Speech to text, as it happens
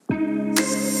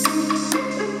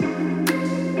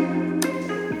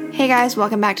Hey guys,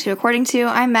 welcome back to According To.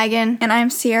 I'm Megan. And I'm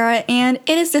Sierra, and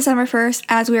it is December 1st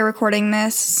as we are recording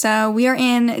this, so we are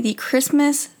in the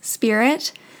Christmas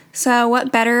spirit. So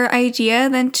what better idea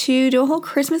than to do a whole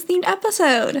Christmas-themed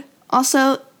episode?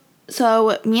 Also,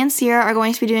 so me and Sierra are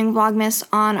going to be doing Vlogmas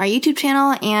on our YouTube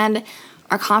channel, and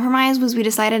our compromise was we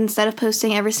decided instead of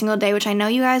posting every single day, which I know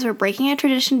you guys were breaking a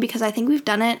tradition because I think we've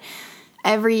done it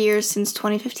every year since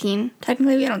 2015.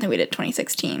 Technically, I don't think we did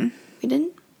 2016. We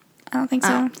didn't? I don't think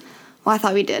so. Well, I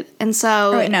thought we did. And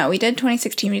so... Oh, wait, no, we did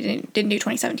 2016. We didn't do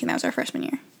 2017. That was our freshman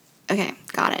year. Okay,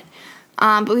 got it.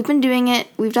 But we've been doing it.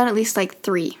 We've done at least like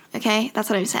 3, okay? That's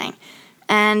what I'm saying.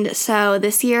 And so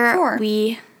this year, 4.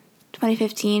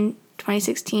 2015,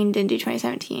 2016, didn't do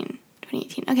 2017,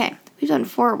 2018. Okay, we've done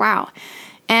 4. Wow.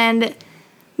 And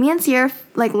me and Sierra,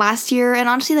 like last year, and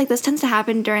honestly, like this tends to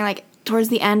happen during like towards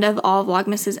the end of all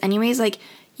Vlogmases anyways, like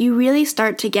you really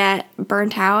start to get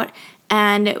burnt out.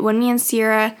 And when me and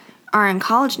Sierra are in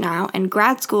college now and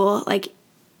grad school, like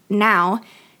now,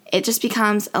 it just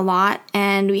becomes a lot,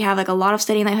 and we have like a lot of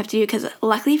studying that we have to do because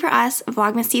luckily for us,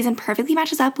 Vlogmas season perfectly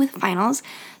matches up with finals.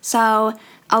 So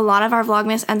a lot of our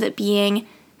Vlogmas ends up being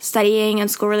studying and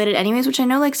school related anyways, which I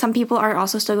know like some people are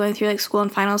also still going through like school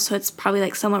and finals, so it's probably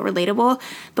like somewhat relatable,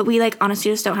 but we like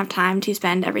honestly just don't have time to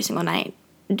spend every single night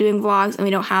doing vlogs, and we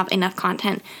don't have enough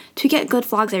content to get good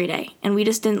vlogs every day, and we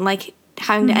just didn't like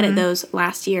having to edit those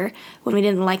last year when we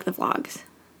didn't like the vlogs.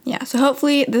 Yeah, so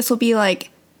hopefully this will be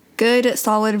like good,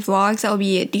 solid vlogs that will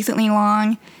be decently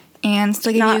long and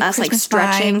still give Not you us Christmas like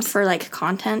stretching vibes. for like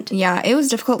content. Yeah, it was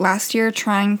difficult last year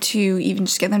trying to even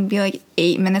just get them to be like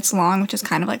 8 minutes long, which is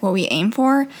kind of like what we aim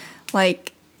for.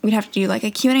 Like we'd have to do like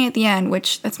a Q&A at the end,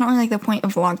 which that's not really like the point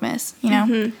of Vlogmas, you know?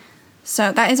 Mm-hmm.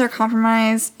 So that is our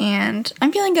compromise, and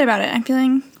I'm feeling good about it. I'm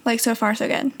feeling like so far so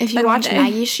good. If you watch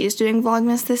Maggie, she's doing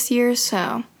Vlogmas this year,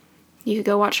 so you could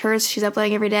go watch hers. She's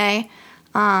uploading every day.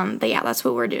 But yeah, that's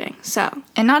what we're doing. So,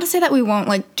 and not to say that we won't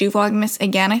like do Vlogmas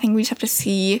again. I think we just have to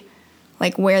see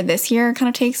like where this year kind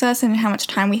of takes us and how much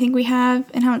time we think we have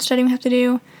and how much studying we have to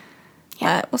do.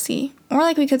 Yeah, we'll see. Or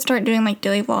like we could start doing like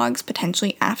daily vlogs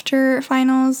potentially after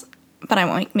finals, but I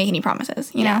won't make any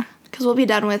promises, you know? Because we'll be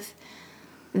done with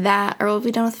that, or we'll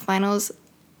be done with finals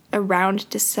around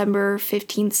December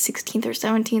 15th, 16th, or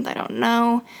 17th. I don't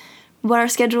know what our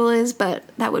schedule is, but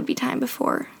that would be time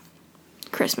before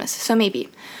Christmas. So maybe.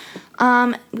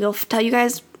 We'll tell you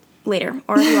guys later.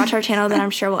 Or if you watch our channel, then I'm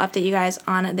sure we'll update you guys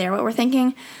on there what we're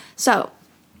thinking. So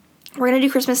we're going to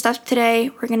do Christmas stuff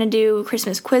today. We're going to do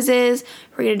Christmas quizzes.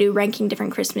 We're going to do ranking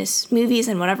different Christmas movies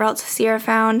and whatever else Sierra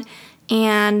found.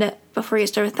 And before we get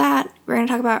started with that, we're going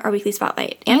to talk about our weekly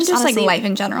spotlight. And just honestly, like life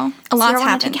in general. A lot's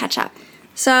happened. To catch up.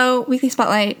 So, weekly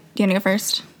spotlight, do you want to go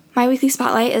first? My weekly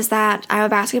spotlight is that Iowa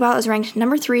basketball is ranked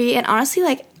number 3. And honestly,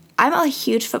 like, I'm a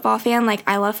huge football fan. Like,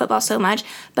 I love football so much.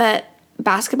 But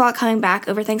basketball coming back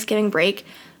over Thanksgiving break,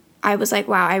 I was like,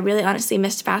 wow, I really honestly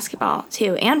missed basketball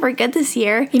too. And we're good this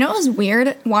year. You know what was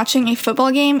weird? Watching a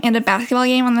football game and a basketball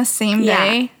game on the same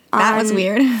day. That was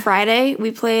weird. Friday,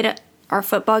 we played our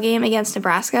football game against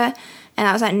Nebraska, and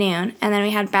that was at noon. And then we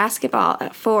had basketball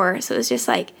at 4. So it was just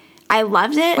like, I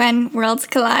loved it. When worlds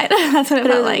collide. That's what it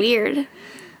felt like. Weird.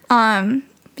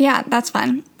 Yeah, that's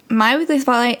fun. My weekly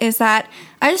spotlight is that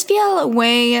I just feel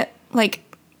way, like,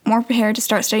 more prepared to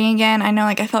start studying again. I know,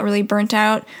 like, I felt really burnt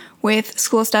out with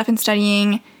school stuff and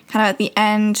studying kind of at the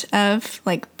end of,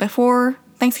 like, before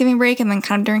Thanksgiving break, and then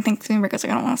kind of during Thanksgiving break, I was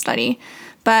like, I don't want to study.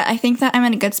 But I think that I'm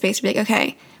in a good space to be like,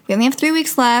 okay, we only have 3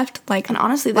 weeks left. Like, and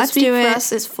honestly, this week for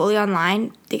us is fully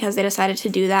online because they decided to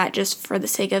do that just for the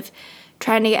sake of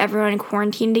trying to get everyone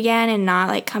quarantined again and not,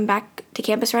 like, come back to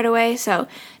campus right away. So,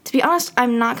 to be honest,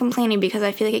 I'm not complaining because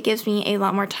I feel like it gives me a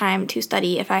lot more time to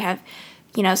study if I have,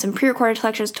 you know, some pre-recorded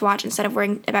lectures to watch instead of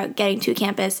worrying about getting to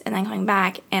campus and then coming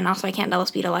back. And also, I can't double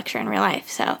speed a lecture in real life.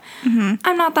 So,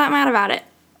 I'm not that mad about it.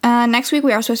 Next week,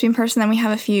 we are supposed to be in person. Then we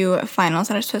have a few finals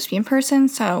that are supposed to be in person.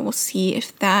 So, we'll see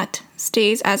if that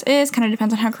stays as is. Kind of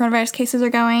depends on how coronavirus cases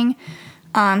are going.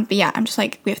 But yeah, I'm just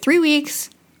like, we have 3 weeks.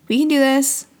 We can do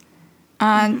this.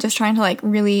 Just trying to, like,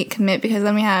 really commit because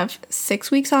then we have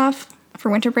 6 weeks off for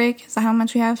winter break. Is that how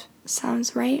much we have?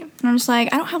 Sounds right. And I'm just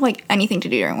like, I don't have, like, anything to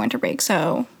do during winter break,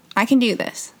 so I can do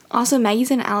this. Also,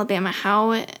 Maggie's in Alabama.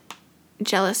 How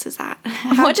jealous is that?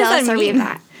 How what jealous does that are we of mean?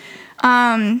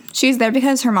 that? She's there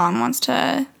because her mom wants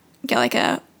to get, like,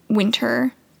 a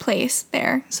winter place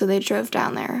there. So they drove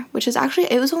down there, which is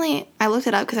actually, it was only, I looked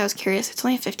it up because I was curious. It's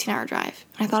only a 15-hour drive.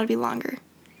 I thought it'd be longer.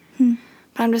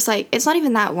 But I'm just like, it's not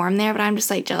even that warm there, but I'm just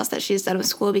like jealous that she's done with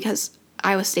school because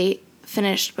Iowa State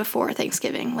finished before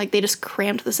Thanksgiving. Like, they just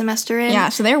crammed the semester in. Yeah,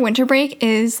 so their winter break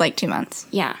is like 2 months.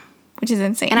 Yeah. Which is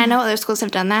insane. And I know other schools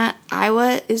have done that.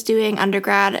 Iowa is doing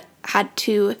undergrad, had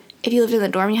to, if you lived in the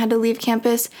dorm, you had to leave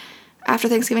campus after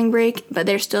Thanksgiving break, but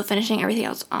they're still finishing everything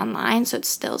else online, so it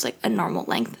still is like a normal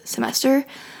length semester.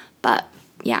 But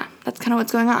yeah, that's kind of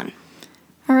what's going on.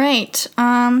 All right.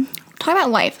 Talk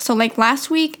about life. So like last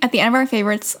week at the end of our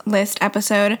favorites list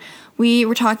episode, we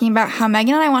were talking about how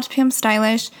Megan and I want to become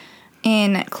stylish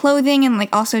in clothing and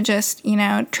like also just, you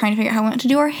know, trying to figure out how we want to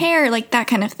do our hair, like that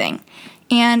kind of thing.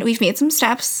 And we've made some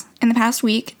steps in the past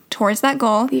week towards that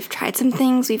goal. We've tried some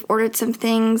things, we've ordered some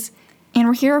things. And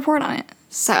we're here to report on it.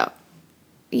 So,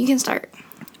 you can start.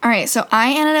 All right, so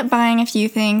I ended up buying a few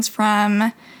things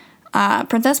from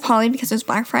Princess Polly because it was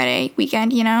Black Friday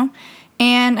weekend, you know?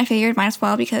 And I figured might as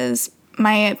well because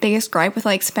my biggest gripe with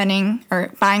like spending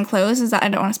or buying clothes is that I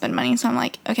don't want to spend money. So I'm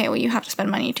like, okay, well, you have to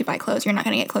spend money to buy clothes. You're not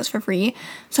going to get clothes for free.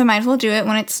 So I might as well do it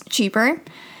when it's cheaper.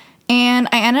 And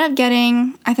I ended up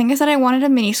getting, I think I said I wanted a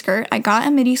mini skirt. I got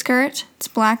a midi skirt. It's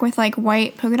black with like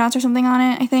white polka dots or something on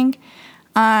it, I think.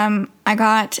 I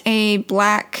got a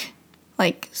black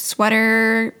like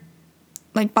sweater,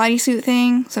 like bodysuit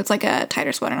thing. So it's like a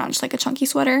tighter sweater, not just like a chunky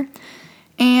sweater.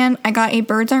 And I got a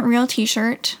Birds Aren't Real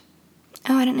t-shirt.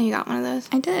 Oh, I didn't know you got one of those.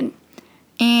 I did.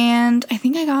 And I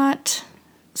think I got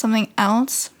something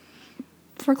else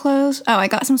for clothes. Oh, I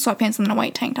got some sweatpants and then a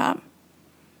white tank top.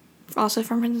 Also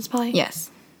from Princess Polly?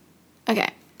 Yes. Okay.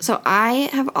 So I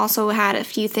have also had a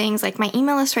few things. Like, my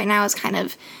email list right now is kind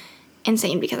of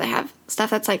insane because I have stuff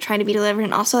that's like trying to be delivered.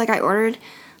 And also, like, I ordered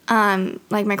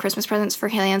like my Christmas presents for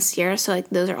Haley and Sierra. So like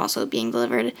those are also being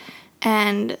delivered.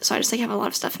 And so I just like have a lot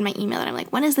of stuff in my email that I'm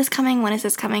like, when is this coming? When is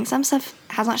this coming? Some stuff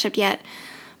has not shipped yet.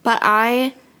 But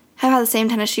I have had the same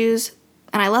tennis shoes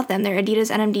and I love them. They're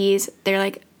Adidas NMDs. They're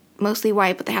like mostly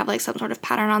white, but they have like some sort of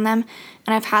pattern on them.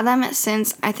 And I've had them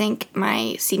since I think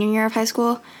my senior year of high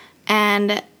school.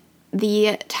 And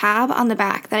the tab on the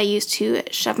back that I used to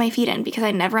shove my feet in because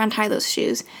I never untie those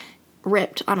shoes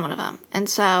ripped on one of them. And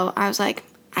so I was like,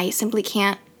 I simply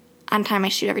can't untie my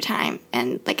shoe every time.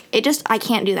 And like, I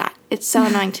can't do that. It's so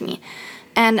annoying to me.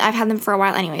 And I've had them for a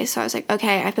while anyway. So I was like,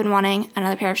 okay, I've been wanting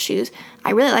another pair of shoes.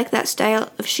 I really like that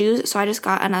style of shoes. So I just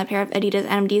got another pair of Adidas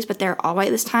NMDs, but they're all white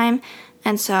this time.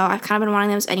 And so I've kind of been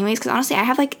wanting those anyways. Because honestly, I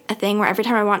have like a thing where every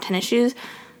time I want tennis shoes,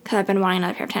 because I've been wanting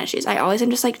another pair of tennis shoes, I always am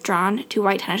just like drawn to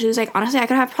white tennis shoes. Like honestly, I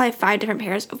could have probably 5 different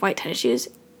pairs of white tennis shoes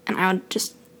and I would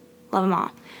just love them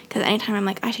all. Because anytime I'm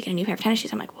like, I should get a new pair of tennis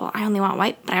shoes, I'm like, well, I only want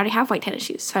white, but I already have white tennis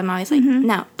shoes. So I'm always like,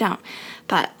 no, don't.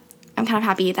 But I'm kind of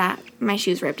happy that my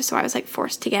shoes ripped, so I was like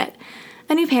forced to get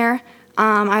a new pair.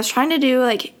 I was trying to do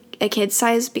like a kid's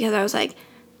size because I was like,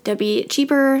 they'll be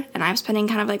cheaper, and I'm spending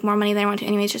kind of like more money than I want to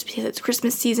anyways just because it's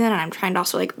Christmas season, and I'm trying to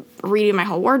also like redo my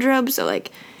whole wardrobe, so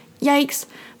like, yikes.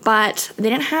 But they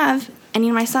didn't have any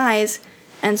in my size,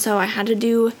 and so I had to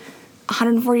do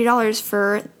 $140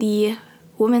 for the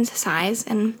women's size,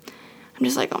 and I'm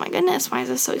just like, oh my goodness, why is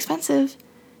this so expensive?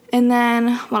 And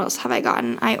then what else have I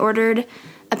gotten? I ordered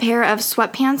a pair of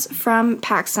sweatpants from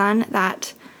PacSun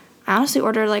that I honestly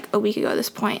ordered like a week ago at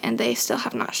this point, and they still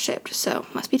have not shipped, so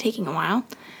must be taking a while.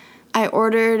 I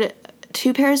ordered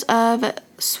 2 pairs of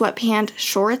sweatpant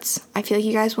shorts. I feel like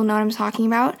you guys will know what I'm talking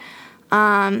about.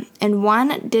 And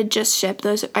one did just ship.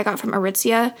 Those I got from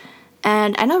Aritzia,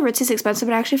 and I know Aritzia's expensive,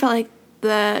 but I actually felt like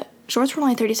the shorts were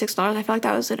only $36. I felt like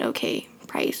that was an okay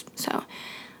price. So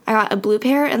I got a blue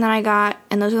pair, and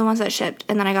those are the ones that shipped.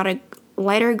 And then I got a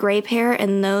lighter gray pair,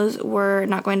 and those were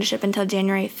not going to ship until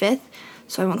January 5th.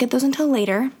 So I won't get those until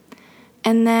later.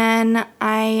 And then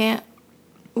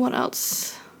what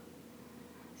else?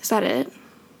 Is that it?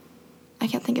 I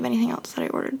can't think of anything else that I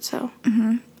ordered, so.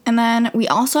 Mm-hmm. And then we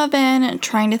also have been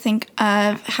trying to think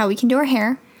of how we can do our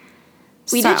hair.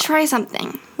 We did try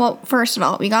something. Well, first of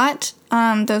all, we got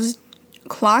those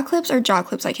claw clips or jaw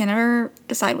clips. I can never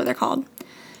decide what they're called.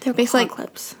 They're basically claw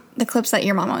clips. The clips that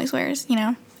your mom always wears, you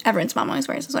know? Everyone's mom always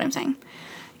wears is what I'm saying.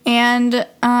 And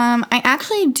I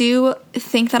actually do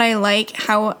think that I like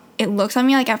how it looks on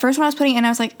me. Like, at first when I was putting it in, I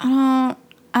was like, oh,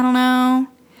 I don't know.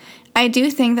 I do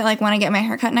think that, like, when I get my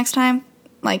hair cut next time,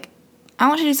 like, I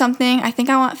want to do something. I think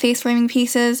I want face framing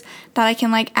pieces that I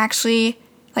can, like, actually,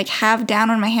 like, have down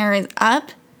when my hair is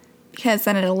up, because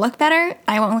then it'll look better.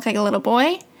 I won't look like a little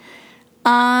boy.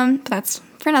 But that's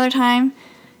for another time.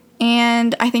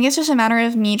 And I think it's just a matter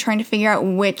of me trying to figure out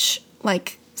which,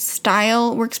 like,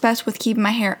 style works best with keeping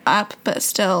my hair up, but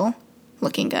still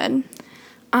looking good.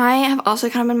 I have also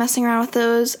kind of been messing around with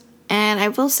those, and I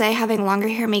will say having longer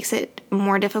hair makes it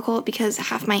more difficult because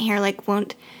half my hair, like,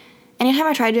 won't... Anytime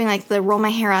I try doing, like, the roll my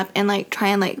hair up and, like, try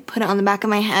and, like, put it on the back of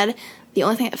my head, the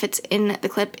only thing that fits in the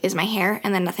clip is my hair,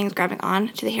 and then nothing's grabbing on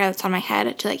to the hair that's on my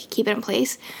head to, like, keep it in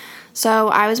place. So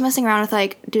I was messing around with,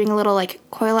 like, doing a little, like,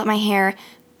 coil up my hair,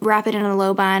 wrap it in a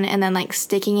low bun, and then, like,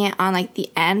 sticking it on, like, the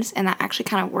ends, and that actually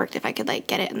kind of worked if I could, like,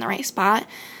 get it in the right spot.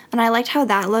 And I liked how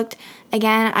that looked.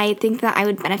 Again, I think that I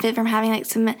would benefit from having, like,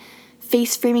 some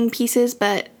face framing pieces,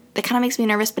 but that kind of makes me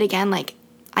nervous. But again, like,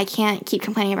 I can't keep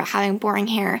complaining about having boring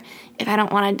hair if I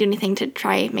don't want to do anything to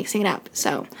try mixing it up.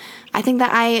 So I think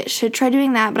that I should try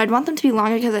doing that, but I'd want them to be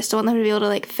longer because I still want them to be able to,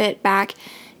 like, fit back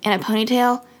in a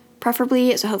ponytail,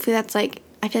 preferably. So hopefully that's, like,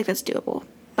 I feel like that's doable,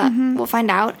 but we'll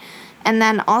find out. And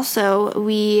then also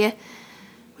we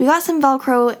got some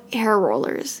Velcro hair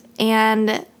rollers,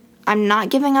 and I'm not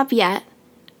giving up yet,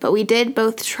 but we did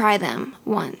both try them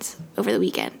once over the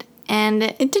weekend. And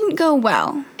it didn't go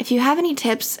well. If you have any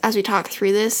tips as we talk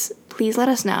through this, please let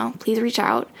us know. Please reach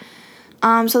out.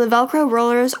 So the Velcro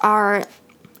rollers are,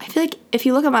 I feel like if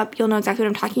you look them up, you'll know exactly what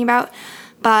I'm talking about.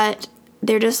 But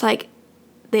they're just like,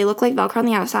 they look like Velcro on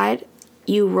the outside.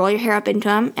 You roll your hair up into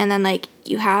them, and then, like,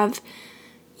 you have,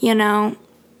 you know,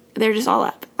 they're just all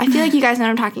up. I feel like you guys know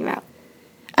what I'm talking about.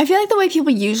 I feel like the way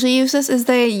people usually use this is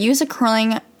they use a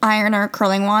curling iron or a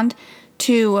curling wand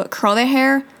to curl their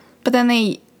hair, but then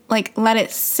they, like, let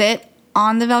it sit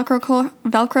on the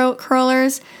Velcro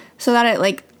curlers so that it,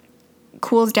 like,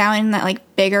 cools down in that,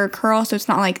 like, bigger curl. So it's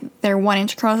not like their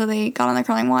 1-inch curls that they got on the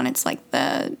curling wand. It's like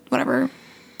the whatever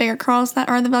bigger curls that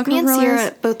are the Velcro curlers. Me and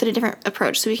Sierra both did a different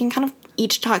approach, so we can kind of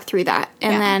each talk through that,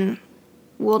 and then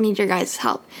we'll need your guys'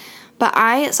 help. But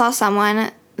I saw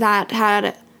someone that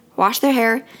had washed their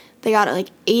hair. They got it, like,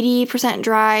 80%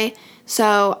 dry.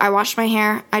 So I washed my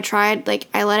hair. I tried, like,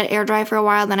 I let it air dry for a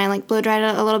while. Then I, like, blow dried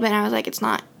it a little bit. And I was like, it's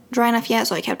not dry enough yet.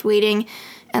 So I kept waiting.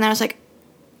 And then I was like,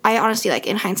 I honestly, like,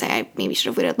 in hindsight, I maybe should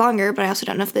have waited longer. But I also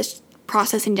don't know if this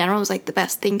process in general was, like, the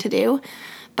best thing to do.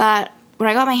 But when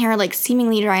I got my hair, like,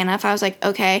 seemingly dry enough, I was like,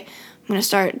 okay, I'm going to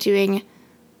start doing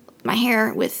my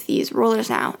hair with these rollers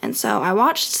now. And so I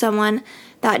watched someone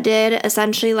that did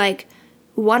essentially, like,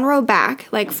 one row back,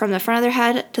 like, from the front of their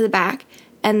head to the back.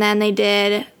 And then they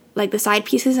did, like, the side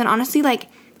pieces. And honestly, like,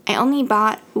 I only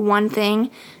bought one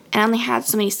thing and I only had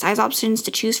so many size options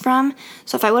to choose from.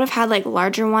 So if I would have had, like,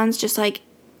 larger ones just, like,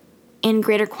 in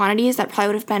greater quantities, that probably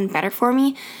would have been better for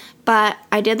me. But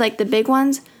I did, like, the big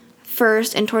ones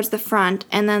first and towards the front,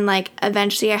 and then, like,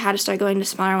 eventually I had to start going to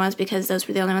smaller ones because those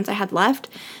were the only ones I had left.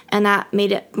 And that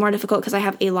made it more difficult because I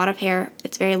have a lot of hair.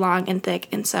 It's very long and thick,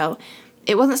 and so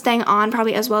it wasn't staying on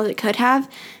probably as well as it could have.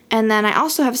 And then I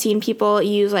also have seen people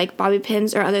use, like, bobby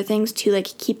pins or other things to,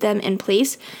 like, keep them in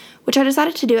place, which I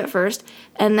decided to do at first.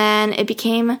 And then it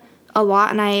became a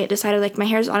lot, and I decided, like, my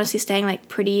hair is honestly staying, like,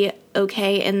 pretty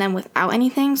okay and then without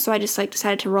anything. So I just, like,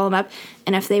 decided to roll them up.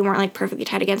 And if they weren't, like, perfectly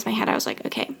tight against my head, I was like,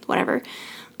 okay, whatever.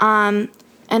 And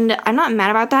I'm not mad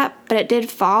about that, but it did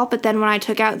fall. But then when I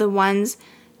took out the ones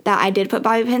that I did put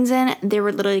bobby pins in, there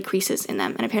were literally creases in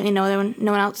them. And apparently no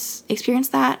one else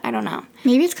experienced that. I don't know.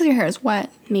 Maybe it's because your hair is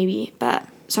wet. Maybe. But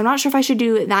so I'm not sure if I should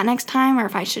do that next time or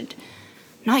if I should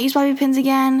not use bobby pins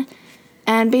again.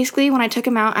 And basically when I took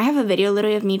them out, I have a video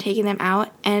literally of me taking them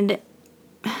out, and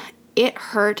it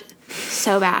hurt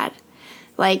so bad.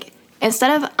 Like,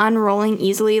 instead of unrolling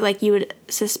easily like you would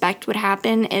suspect would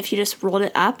happen if you just rolled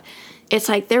it up, it's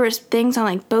like there was things on,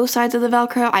 like, both sides of the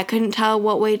Velcro. I couldn't tell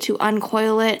what way to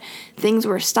uncoil it. Things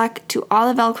were stuck to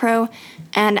all the Velcro.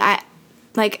 And I,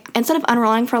 like, instead of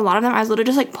unrolling for a lot of them, I was literally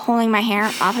just, like, pulling my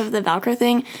hair off of the Velcro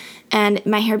thing. And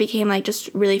my hair became, like, just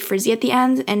really frizzy at the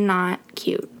ends and not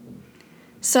cute.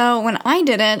 So when I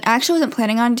did it, I actually wasn't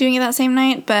planning on doing it that same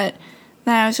night, but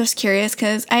then I was just curious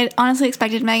because I honestly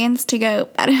expected Megan's to go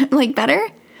better.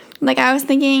 Like, I was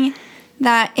thinking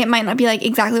that it might not be, like,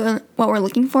 exactly what we're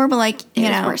looking for, but, like, you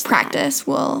know, practice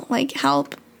will, like,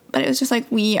 help. But it was just,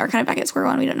 like, we are kind of back at square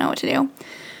one. We don't know what to do.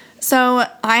 So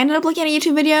I ended up looking at a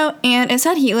YouTube video, and it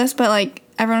said heatless, but, like,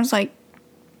 everyone was like,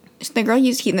 the girl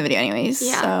used heat in the video anyways.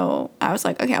 Yeah. So I was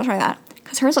like, okay, I'll try that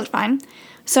because hers looked fine.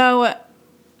 So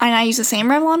and I used the same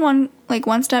Revlon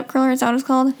one-step curler. Is that what it's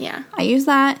called? Yeah. I used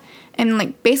that, and,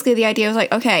 like, basically the idea was,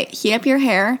 like, okay, heat up your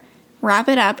hair, wrap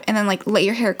it up, and then, like, let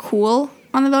your hair cool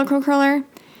on the Velcro curler.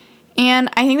 And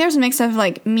I think there's a mix of,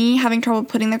 like, me having trouble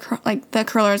putting the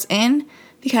curlers in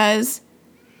because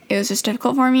it was just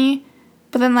difficult for me.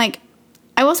 But then, like,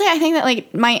 I will say I think that,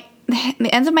 like, the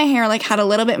ends of my hair, like, had a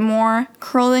little bit more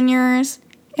curl than yours,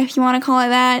 if you want to call it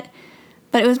that.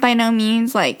 But it was by no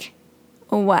means, like,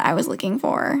 what I was looking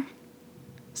for.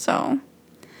 So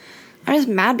I'm just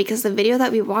mad because the video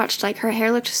that we watched, like, her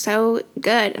hair looked so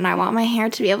good, and I want my hair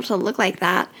to be able to look like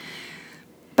that.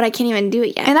 But I can't even do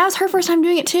it yet. And that was her first time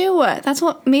doing it, too. That's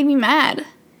what made me mad.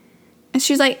 And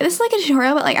she's like, this is like a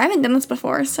tutorial, but like I haven't done this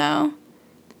before, so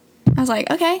I was like,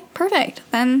 okay, perfect.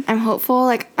 Then I'm hopeful.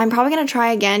 Like, I'm probably going to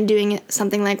try again doing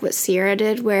something like what Sierra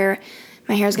did, where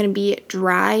my hair is going to be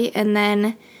dry, and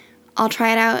then I'll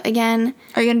try it out again.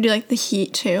 Are you going to do like the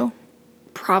heat too?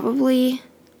 Probably.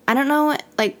 I don't know,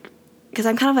 like, because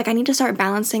I'm kind of like, I need to start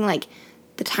balancing, like,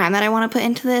 the time that I want to put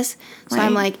into this. So Right.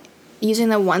 I'm like, using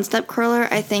the one-step curler,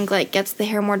 I think, like, gets the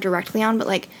hair more directly on, but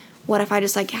like, what if I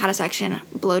just like had a section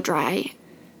blow dry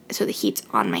so the heat's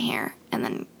on my hair and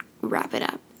then wrap it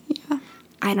up? Yeah.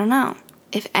 I don't know.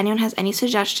 If anyone has any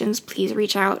suggestions, please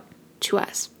reach out to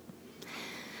us.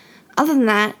 Other than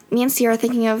that, me and Sierra are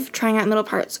thinking of trying out middle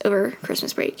parts over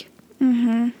Christmas break.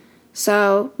 Mm-hmm.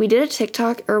 So we did a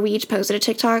TikTok, or we each posted a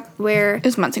TikTok where, It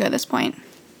was months ago at this point.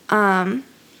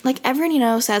 like, everyone, you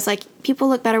know, says, like, people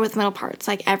look better with middle parts.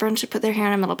 Like, everyone should put their hair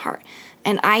in a middle part.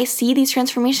 And I see these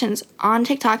transformations on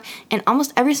TikTok, and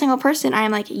almost every single person, I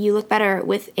am like, you look better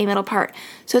with a middle part.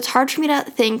 So it's hard for me to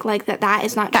think, like, that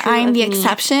is not That true. I'm the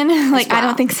exception? Like, I well.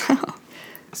 don't think so.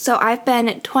 So I've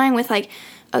been toying with, like,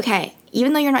 okay,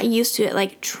 even though you're not used to it,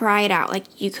 like, try it out.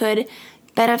 Like, you could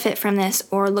benefit from this,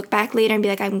 or look back later and be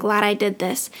like, I'm glad I did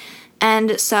this.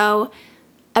 And so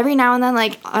every now and then,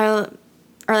 like,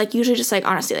 or like usually just like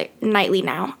honestly like nightly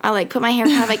now, I'll like put my hair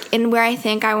kind of like in where I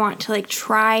think I want to like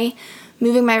try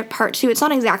moving my part to. It's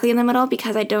not exactly in the middle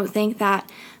because I don't think that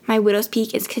my widow's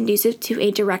peak is conducive to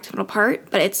a direct middle part,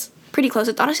 but it's pretty close.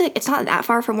 It's honestly like, it's not that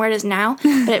far from where it is now,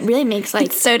 but it really makes like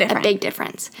It's so different. a big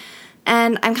difference.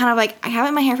 And I'm kind of like, I have it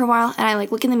in my hair for a while, and I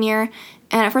like look in the mirror,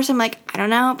 and at first I'm like, I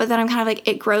don't know, but then I'm kind of like,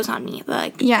 it grows on me,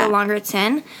 like Yeah. the longer it's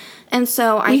in. And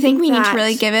so I think we need to that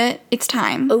really give it its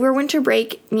time. over winter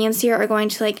break, me and Sierra are going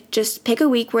to like just pick a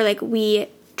week where like we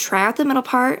try out the middle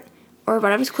part or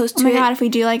whatever's close to Oh my it. god, if we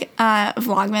do like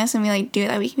Vlogmas and we like do it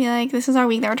that week, be like, this is our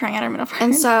week that we're trying out our middle part.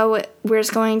 And so we're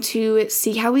just going to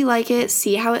see how we like it,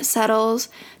 see how it settles,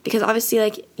 because obviously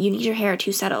like you need your hair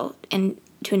to settle into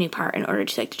a new part in order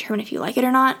to like determine if you like it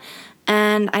or not.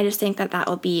 And I just think that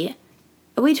will be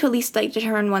a way to at least like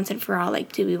determine once and for all,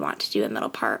 like, do we want to do a middle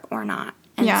part or not?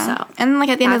 And yeah. so And like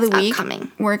at the end of the that's week,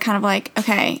 upcoming. we're kind of like,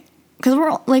 okay, because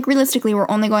we're like realistically, we're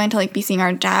only going to like be seeing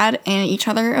our dad and each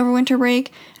other over winter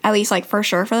break, at least like for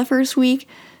sure for the first week.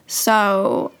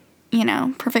 So, you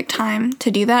know, perfect time to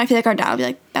do that. I feel like our dad would be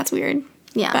like, that's weird.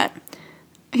 Yeah. But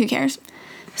who cares?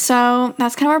 So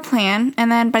that's kind of our plan.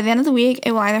 And then by the end of the week,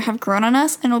 it will either have grown on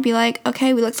us and we'll be like,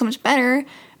 okay, we look so much better.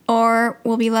 Or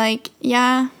we'll be like,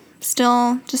 yeah,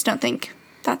 still just don't think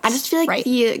that's I just feel like right.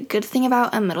 the good thing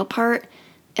about a middle part,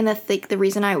 and the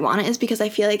reason I want it is because I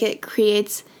feel like it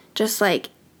creates just like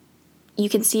you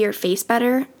can see your face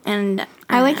better, and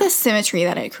I like the symmetry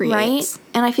that it creates. right.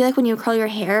 And I feel like when you curl your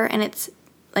hair and it's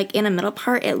like in a middle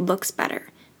part, it looks better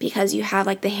because you have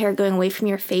like the hair going away from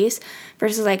your face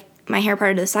versus like my hair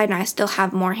parted to the side, and I still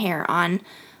have more hair on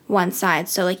one side.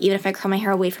 So like even if I curl my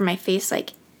hair away from my face,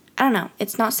 like I don't know,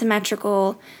 it's not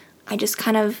symmetrical. I just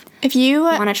kind of If you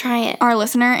want to try it. are a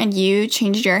listener and you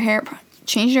changed your hair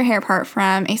part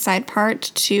from a side part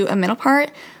to a middle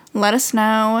part, let us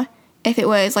know if it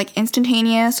was like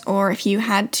instantaneous or if you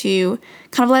had to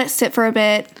kind of let it sit for a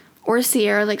bit. Or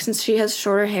Sierra, like since she has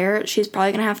shorter hair, she's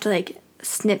probably gonna have to like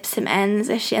snip some ends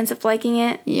if she ends up liking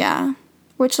it. Yeah.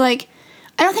 Which like,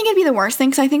 I don't think it'd be the worst thing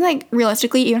because I think like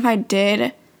realistically, even if I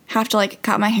did have to like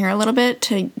cut my hair a little bit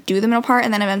to do the middle part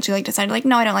and then eventually like decide like,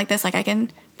 no, I don't like this, like I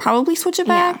can probably switch it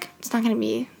back. Yeah, it's not gonna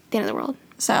be the end of the world.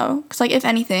 So, because like if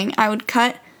anything, I would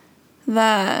cut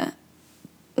the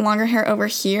longer hair over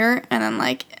here and then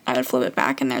like I would flip it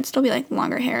back and there'd still be like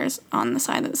longer hairs on the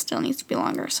side that still needs to be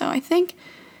longer. So I think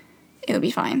it would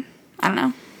be fine. I don't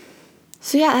know.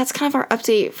 So yeah, that's kind of our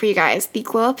update for you guys. The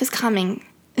glow up is coming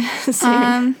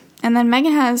soon. And then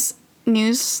Megan has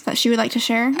news that she would like to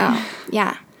share. Oh,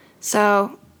 yeah.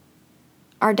 So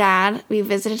our dad, we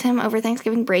visited him over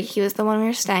Thanksgiving break. He was the one we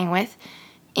were staying with.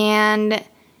 And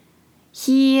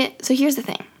so here's the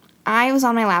thing. I was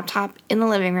on my laptop in the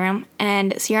living room,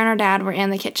 and Sierra and our dad were in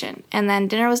the kitchen. And then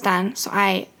dinner was done, so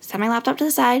I set my laptop to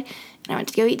the side, and I went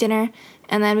to go eat dinner.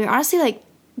 And then we were honestly, like,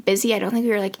 busy. I don't think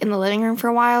we were, like, in the living room for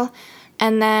a while.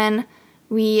 And then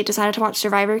we decided to watch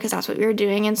Survivor because that's what we were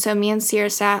doing. And so me and Sierra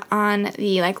sat on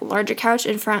the, like, larger couch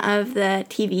in front of the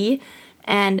TV.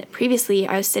 And previously,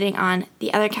 I was sitting on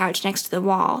the other couch next to the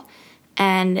wall.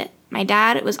 And my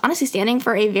dad was honestly standing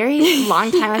for a very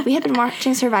long time. Like, we had been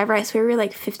watching Survivor. I swear we were,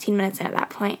 like, 15 minutes in at that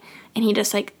point. And he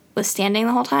just, like, was standing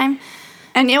the whole time.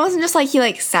 And it wasn't just like he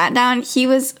like sat down. He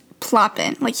was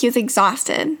plopping. Like he was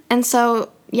exhausted. And so,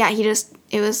 yeah,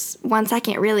 it was 1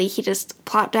 second, really. He just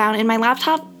plopped down. And my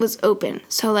laptop was open.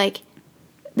 So, like,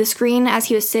 the screen as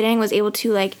he was sitting was able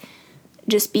to, like,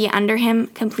 just be under him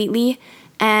completely.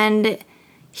 And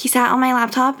he sat on my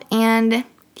laptop, and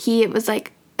he was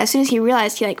like, as soon as he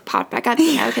realized, he like popped back up,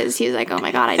 because he was like, oh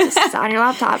my God, I just sat on your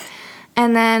laptop.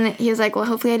 And then he was like, well,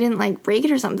 hopefully I didn't like break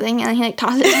it or something. And then he like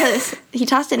tossed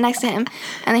it next to him.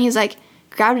 And then he was like,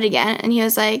 grabbed it again. And he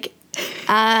was like,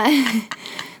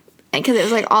 because it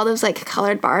was like all those like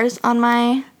colored bars on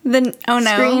my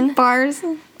screen. Bars.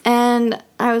 And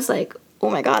I was like, oh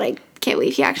my God, I can't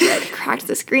believe he actually like cracked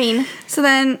the screen. So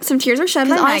then some tears were shed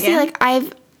by honestly, Megan. like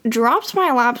I've dropped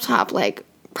my laptop like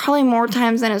probably more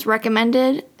times than is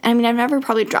recommended. I mean, I've never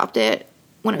probably dropped it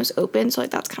when it was open, so like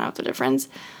that's kind of the difference.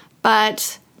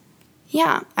 But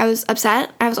yeah, I was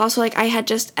upset. I was also like, I had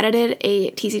just edited a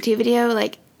TCT video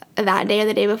like that day or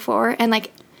the day before, and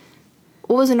like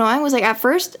what was annoying was like at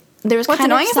first there was what's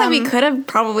annoying is that we could have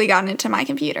probably gotten it to my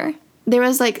computer. There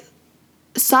was like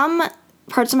some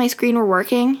parts of my screen were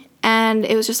working, and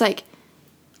it was just like,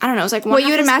 I don't know, it was like one what you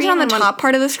would imagine on the top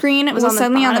part of the screen was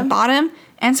suddenly on the bottom.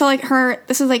 And so like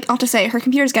this is like, I'll just say her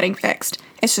computer's getting fixed.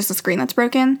 It's just the screen that's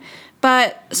broken.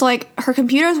 But so like her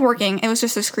computer's working. It was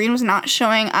just the screen was not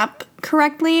showing up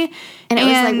correctly. And it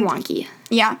was like wonky.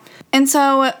 Yeah. And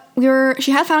so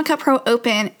she had Final Cut Pro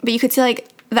open, but you could see like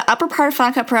the upper part of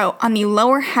Final Cut Pro on the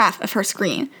lower half of her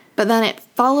screen. But then it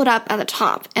followed up at the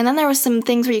top. And then there was some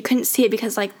things where you couldn't see it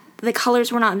because like the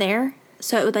colors were not there.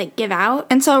 So it would like give out.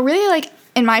 And so really like,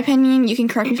 in my opinion, you can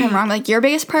correct me if I'm wrong, like your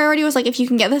biggest priority was like, if you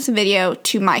can get this video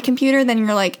to my computer, then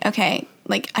you're like, okay,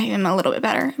 like I am a little bit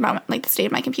better about like the state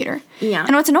of my computer. Yeah.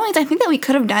 And what's annoying is I think that we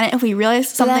could have done it if we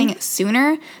realized something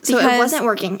sooner. So it wasn't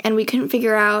working, and we couldn't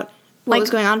figure out what was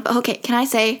going on. But okay, can I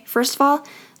say, first of all,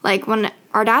 like when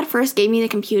our dad first gave me the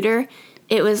computer,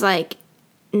 it was like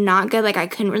not good. Like I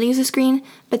couldn't really use the screen.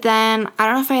 But then I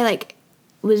don't know if I like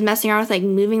was messing around with like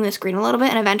moving the screen a little bit,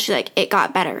 and eventually like it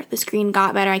got better. The screen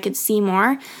got better. I could see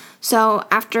more. So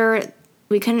after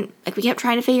we kept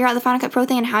trying to figure out the Final Cut Pro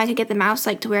thing and how I could get the mouse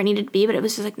like to where it needed to be, but it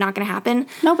was just like not gonna happen.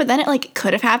 No, but then it like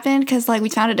could have happened because like we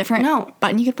found a different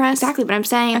button you could press. Exactly, but I'm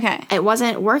saying it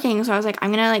wasn't working, so I was like,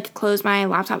 I'm gonna like close my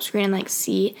laptop screen and like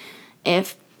see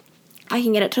if I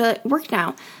can get it to work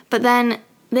now. But then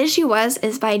the issue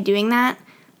is by doing that,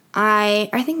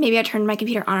 I think maybe I turned my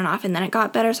computer on and off, and then it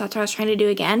got better, so that's what I was trying to do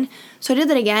again. So I did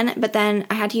that again, but then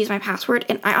I had to use my password,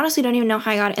 and I honestly don't even know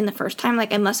how I got it in the first time.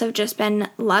 Like, it must have just been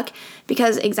luck,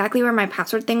 because exactly where my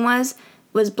password thing was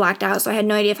blacked out, so I had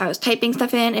no idea if I was typing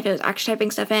stuff in, if it was actually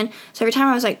typing stuff in. So every time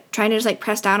I was, like, trying to just, like,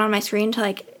 press down on my screen to,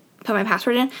 like, put my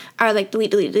password in, I would, like,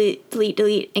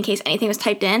 delete in case anything was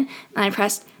typed in, and I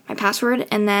pressed my password,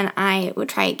 and then I would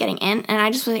try getting in, and I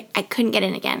just was, like, I couldn't get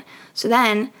in again. So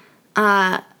then,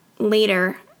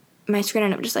 later, my screen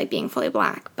ended up just like being fully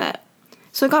black, but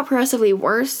so it got progressively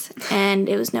worse, and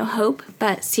it was no hope.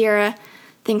 But Sierra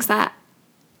thinks that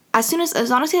as soon as it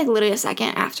was honestly like literally a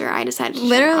second after I decided to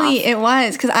literally it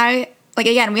was because I like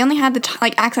again we only had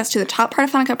the access to the top part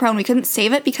of Final Cut Pro, and we couldn't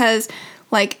save it because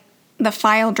like the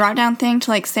file drop down thing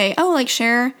to like say like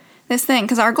share this thing,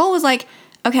 because our goal was like,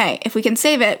 okay, if we can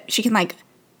save it, she can like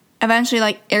eventually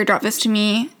like airdrop this to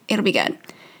me, it'll be good.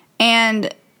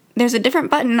 And there's a different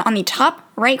button on the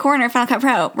top right corner of Final Cut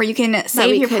Pro where you can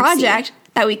save your project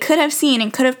that we could have seen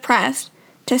and could have pressed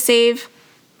to save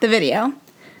the video.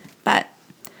 But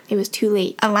it was too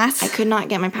late. Alas, I could not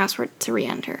get my password to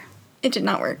re-enter. It did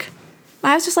not work.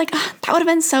 I was just like, that would have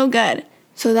been so good.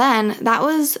 So then, that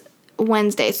was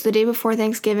Wednesday. So the day before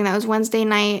Thanksgiving, that was Wednesday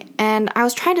night. And I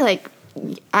was trying to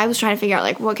figure out,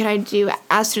 like, what could I do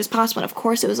as soon as possible. And of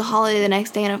course, it was a holiday the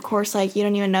next day. And of course, like, you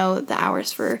don't even know the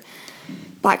hours for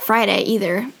Black Friday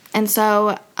either. And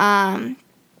so I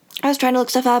was trying to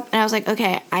look stuff up, and I was like,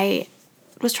 okay, I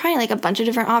was trying like a bunch of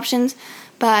different options,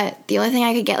 but the only thing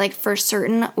I could get like for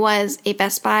certain was a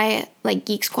Best Buy like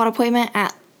Geek Squad appointment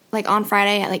at like on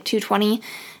Friday at like 2:20. And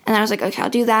then I was like, okay, I'll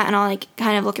do that, and I'll like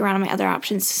kind of look around at my other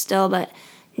options still, but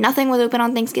nothing was open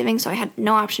on Thanksgiving, so I had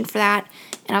no option for that.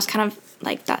 And I was kind of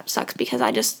like, that sucks, because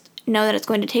I just know that it's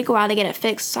going to take a while to get it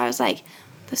fixed. So I was like,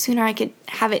 the sooner I could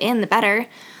have it in, the better.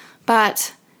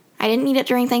 But I didn't need it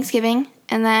during Thanksgiving,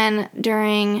 and then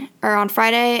on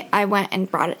Friday, I went and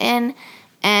brought it in,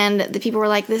 and the people were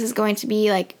like, this is going to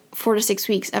be like 4 to 6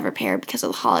 weeks of repair because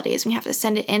of the holidays, and we have to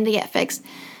send it in to get fixed.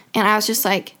 And I was just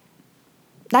like,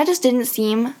 that just didn't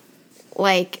seem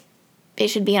like it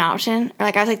should be an option. Or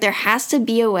like, I was like, there has to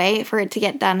be a way for it to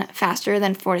get done faster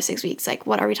than 4 to 6 weeks. Like,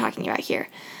 what are we talking about here?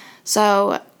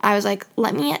 So I was like,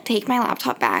 let me take my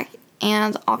laptop back,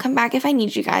 and I'll come back if I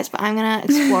need you guys, but I'm going to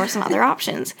explore some other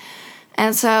options.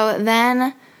 And so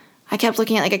then I kept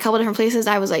looking at like a couple different places.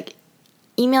 I was like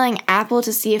emailing Apple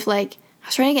to see if like, I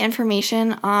was trying to get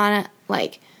information on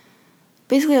like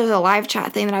basically it was a live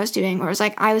chat thing that I was doing where it was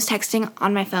like I was texting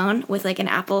on my phone with like an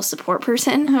Apple support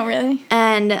person. Oh, really?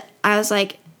 And I was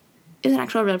like, it was an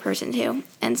actual real person too.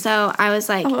 And so I was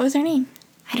like, Oh, what was their name?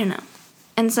 I don't know.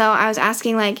 And so I was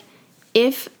asking like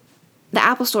if the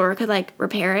Apple store could like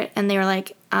repair it, and they were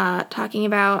like talking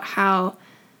about how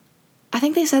I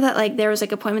think they said that like there was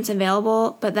like appointments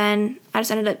available, but then I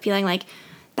just ended up feeling like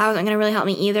that wasn't going to really help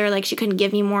me either. Like she couldn't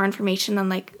give me more information than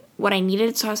like what I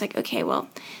needed. So I was like, okay, well,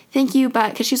 thank you.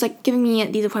 But because she was like giving me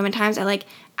these appointment times at like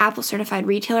Apple certified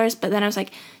retailers, but then I was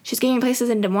like, she's giving me places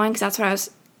in Des Moines because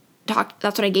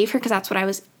that's what I gave her because that's what I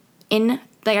was in.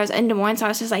 Like I was in Des Moines, so I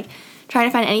was just like trying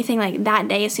to find anything like that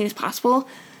day as soon as possible.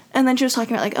 And then she was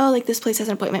talking about like, oh, like this place has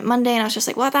an appointment Monday, and I was just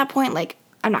like, well, at that point, like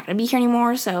I'm not gonna be here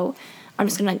anymore, so I'm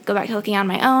just gonna go back to looking on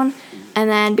my own. And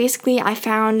then basically I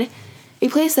found a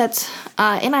place that's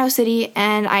in Iowa City,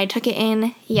 and I took it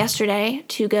in yesterday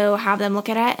to go have them look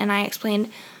at it, and I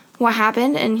explained what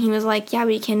happened, and he was like, yeah,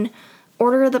 we can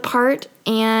order the part,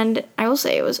 and I will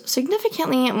say it was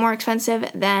significantly more expensive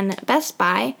than Best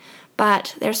Buy,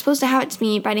 but they're supposed to have it to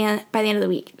me by the end of the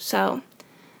week, so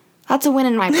that's a win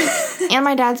in my book. And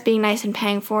my dad's being nice and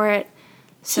paying for it.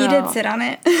 So He did sit on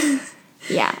it.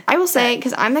 yeah, I will say,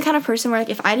 because I'm the kind of person where like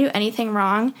if I do anything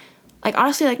wrong, like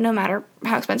honestly, like no matter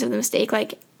how expensive the mistake,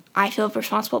 like I feel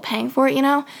responsible paying for it, you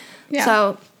know? Yeah.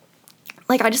 So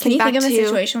like I just Can think you back think of a to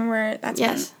situation where that's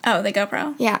Yes. been... Oh, the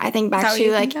GoPro. Yeah, I think Is that back what to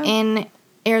you like think of? in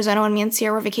Arizona when me and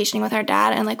Sierra were vacationing with our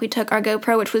dad, and like we took our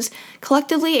GoPro, which was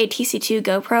collectively a TC2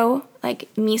 GoPro.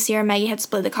 Like me, Sierra, Maggie had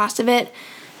split the cost of it,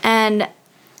 and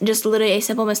just literally a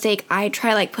simple mistake. I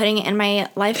tried like putting it in my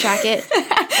life jacket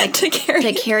like, To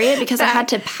carry it because I back. had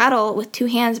to paddle with two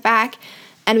hands back,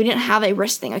 and we didn't have a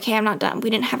wrist thing. Okay, I'm not dumb. We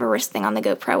didn't have a wrist thing on the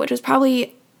GoPro, which was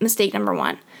probably mistake number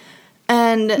one.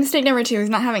 And Mistake number 2 is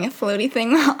not having a floaty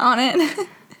thing on it.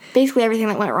 basically everything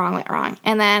that went wrong.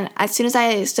 And then as soon as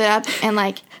I stood up and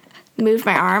like moved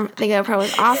my arm, the GoPro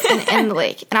was off and in the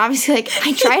lake. And obviously like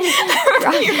I tried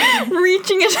to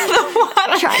Reaching into the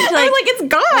water. Trying to, I was like- like, it's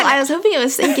gone. well, I was hoping it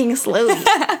was sinking slowly.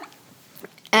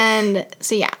 And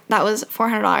so yeah, that was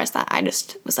 $400 that I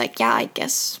just was like, yeah, I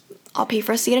guess I'll pay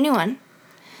for us to get a new one.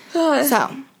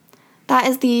 So that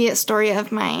is the story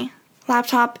of my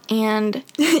laptop. And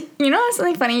You know what's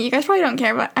something funny? You guys probably don't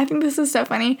care, but I think this is so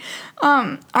funny.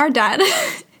 Our dad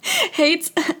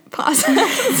hates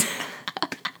possums.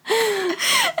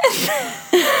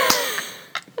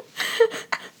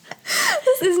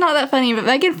 This is not that funny, but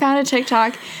Megan found a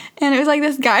TikTok, and it was like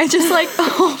this guy just like,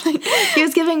 he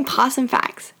was giving possum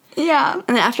facts. yeah. And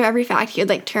then after every fact, he would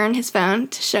like turn his phone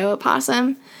to show a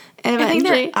possum. And I think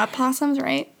eventually, they're opossums,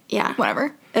 right? yeah,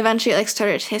 Whatever. eventually it, like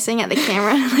started hissing at the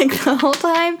camera like the whole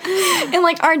time. And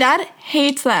like our dad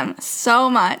hates them so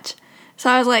much. So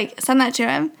I was like, send that to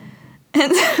him.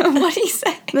 And so what did he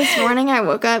say? This morning I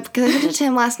woke up because I sent it to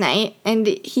him last night, and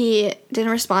he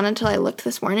didn't respond until I looked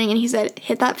this morning, and he said,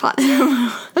 hit that possum.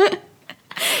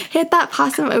 Hit that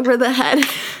possum over the head.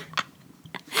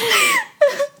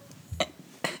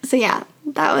 So yeah,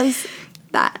 that was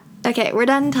that. Okay, we're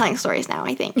done telling stories now,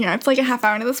 I think. You know, it's like a half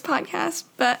hour into this podcast,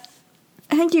 but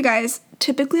I think you guys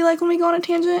typically like when we go on a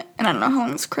tangent, and I don't know how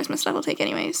long this Christmas stuff will take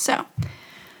anyways, so.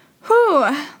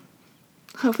 Whew.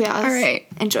 Hopefully that was All right.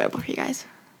 enjoyable for you guys.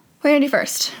 What are you gonna do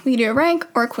first? We do a rank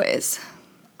or a quiz?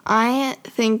 I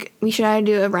think we should either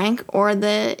do a rank or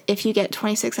the if you get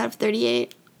 26 out of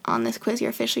 38 on this quiz, you're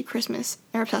officially Christmas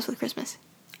or obsessed with Christmas.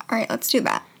 All right, let's do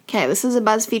that. Okay, this is a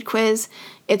BuzzFeed quiz.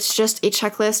 It's just a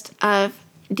checklist of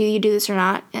do you do this or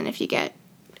not, and if you get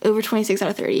over 26 out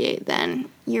of 38, then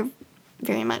you're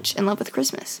very much in love with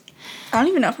Christmas. I don't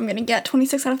even know if I'm gonna get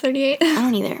 26 out of 38. I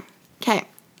don't either. Okay,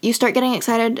 you start getting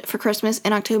excited for Christmas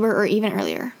in October or even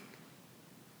earlier.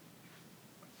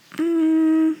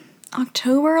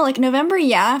 October? Like November,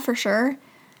 yeah, for sure.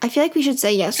 I feel like we should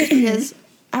say yes just because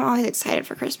I'm always excited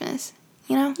for Christmas,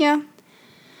 you know? Yeah.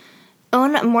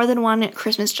 Own more than one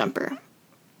Christmas jumper.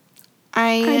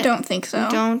 I don't think so.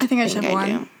 I think I just have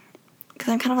one. Because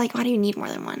I'm kind of like, why do you need more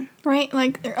than one? Right?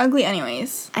 Like, they're ugly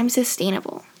anyways. I'm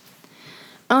sustainable.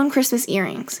 Own Christmas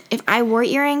earrings. If I wore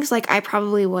earrings, like, I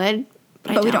probably would,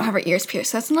 but We don't have our ears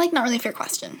pierced, so that's, like, not really a fair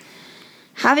question.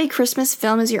 Have a Christmas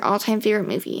film as your all-time favorite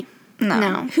movie.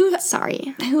 No.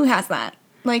 Sorry. Who has that?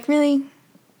 Like, really?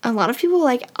 A lot of people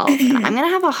like Elf, and I'm going to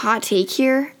have a hot take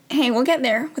here. Hey, we'll get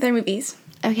there with our movies.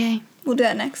 Okay. We'll do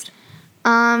that next.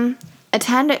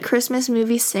 Attend Christmas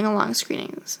movie sing-along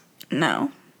screenings.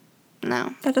 No.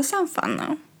 No. That does sound fun,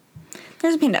 though.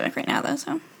 There's a pandemic right now, though,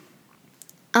 so.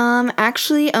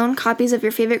 Actually own copies of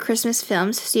your favorite Christmas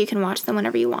films so you can watch them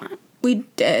whenever you want. We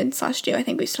did / do. I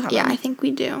think we still have Yeah, them. I think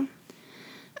we do.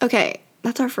 Okay,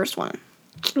 that's our first one.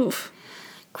 Oof.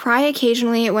 Cry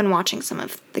occasionally when watching some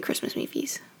of the Christmas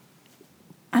movies.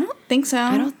 I don't think so.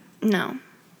 I don't know.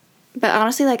 But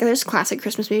honestly, like, there's classic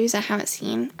Christmas movies I haven't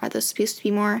seen. Are those supposed to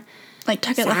be more Like,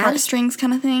 tug at the sad? heartstrings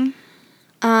kind of thing?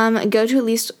 Go to at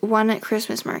least one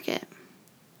Christmas market.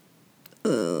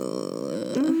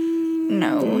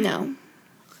 No. No.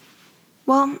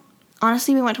 Well,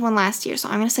 honestly, we went to one last year, so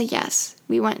I'm going to say yes.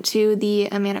 We went to the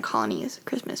Amana Colony's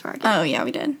Christmas market. Oh, yeah,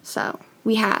 we did. So,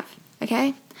 we have,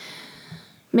 okay?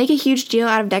 Make a huge deal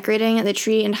out of decorating the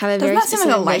tree and have a very that seem like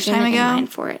specific a vision lifetime in ago? mind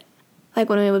for it. Like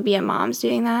when we would be at Mom's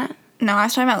doing that. No, I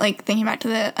was talking about, like, thinking back to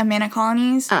the Amana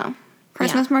Colony's Oh.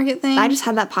 Christmas market thing. I just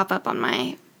had that pop up on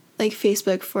my, like,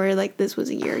 Facebook for, like, this was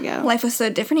a year ago. Life was so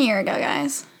different a year ago,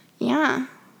 guys. Yeah.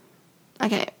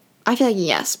 Okay. I feel like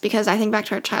yes, because I think back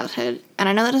to our childhood, and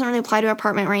I know that doesn't really apply to our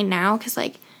apartment right now, because,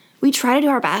 like, we try to do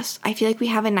our best. I feel like we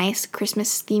have a nice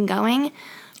Christmas theme going.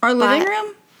 Our living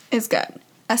room is good.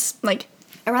 Like,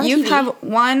 Around the you TV. have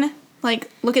one, like,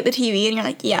 look at the TV and you're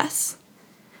like, yes.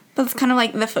 But it's kind of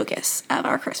like the focus of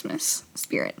our Christmas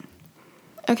spirit.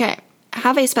 Okay.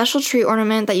 Have a special tree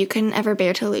ornament that you couldn't ever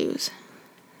bear to lose.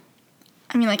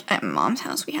 I mean, like, at Mom's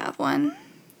house we have one.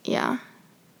 Yeah.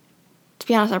 To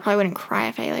be honest, I probably wouldn't cry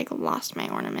if I, like, lost my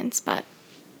ornaments, but...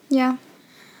 Yeah.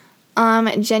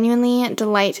 Genuinely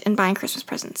delight in buying Christmas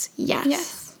presents. Yes.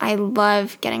 Yes. I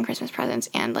love getting Christmas presents,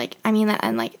 and, like, I mean that,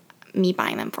 and, like, me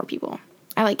buying them for people.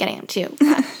 I like getting them, too.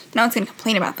 But No one's going to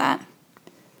complain about that.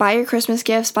 buy your Christmas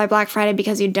gifts by Black Friday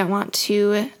because you don't want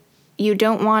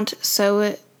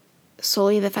so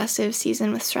solely the festive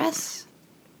season with stress.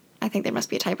 I think there must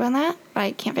be a typo in that, but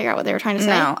I can't figure out what they were trying to say.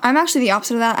 No, I'm actually the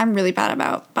opposite of that. I'm really bad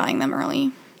about buying them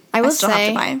early. I will still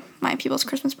say, have to buy my people's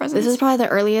Christmas presents. this is probably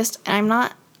the earliest, and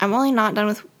I'm only not done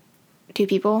with 2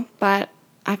 people, but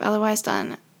I've otherwise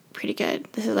done pretty good.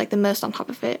 This is, like, the most on top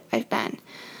of it I've been.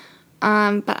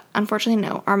 But unfortunately,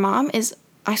 no. Our mom is,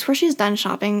 I swear she's done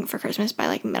shopping for Christmas by,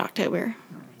 like, mid-October.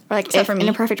 Or, like, Except if for me. in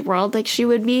a perfect world, like, she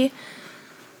would be.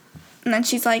 And then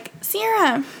she's like,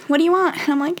 Sierra, what do you want? And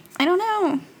I'm like, I don't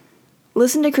know.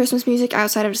 Listen to Christmas music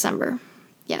outside of December.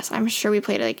 Yes, I'm sure we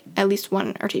played, like, at least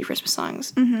 1 or 2 Christmas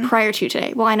songs prior to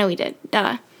today. Well, I know we did.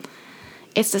 Duh.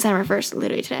 It's December 1st,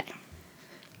 literally today.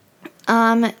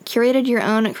 Curated your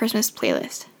own Christmas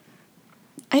playlist.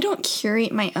 I don't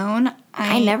curate my own.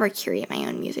 I never curate my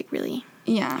own music, really.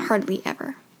 Yeah. Hardly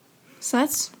ever. So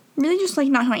that's really just, like,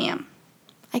 not who I am.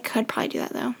 I could probably do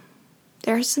that, though.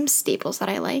 There are some staples that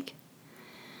I like.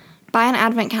 Buy an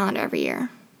advent calendar every year.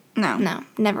 No. No,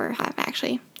 never have,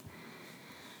 actually.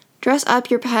 Dress up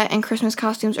your pet in Christmas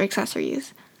costumes or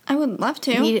accessories. I would love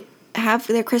to. We have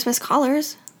their Christmas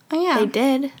collars. Oh, yeah. They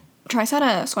did.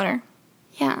 Tricetta sweater.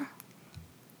 Yeah.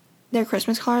 Their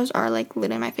Christmas collars are, like,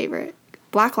 literally my favorite.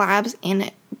 Black labs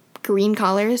in green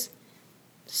collars.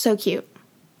 So cute.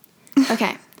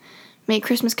 Okay. Make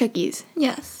Christmas cookies.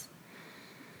 Yes.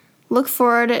 Look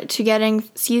forward to getting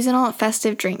seasonal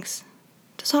festive drinks.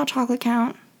 Does hot chocolate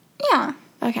count? Yeah.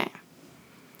 Okay.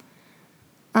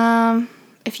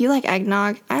 If you like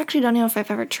eggnog, I actually don't know if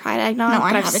I've ever tried eggnog, No, but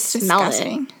I I've have. It's smelled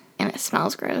disgusting. it, and it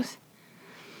smells gross.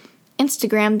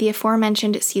 Instagram the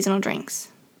aforementioned seasonal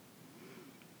drinks.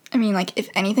 I mean, like, if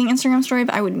anything, Instagram story,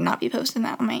 but I would not be posting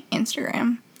that on my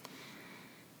Instagram.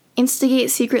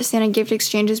 Instigate Secret Santa gift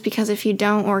exchanges because if you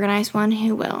don't organize one,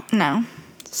 who will? No.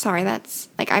 Sorry, that's,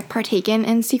 like, I've partaken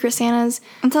in Secret Santas.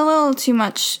 It's a little too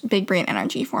much big brain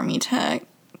energy for me to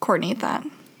coordinate that.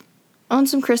 Own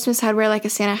some Christmas headwear like a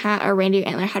Santa hat or reindeer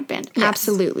antler headband. Yes.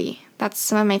 Absolutely. That's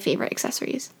some of my favorite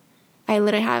accessories. I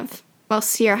literally have, well,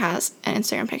 Sierra has an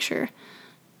Instagram picture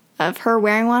of her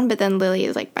wearing one, but then Lily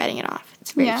is, like, biting it off.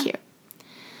 It's very cute.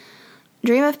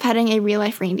 Dream of petting a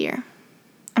real-life reindeer.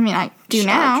 I mean, I do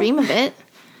now. Dream of it.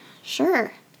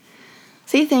 Sure.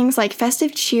 Say things like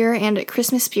festive cheer and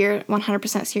Christmas spirit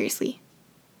 100% seriously.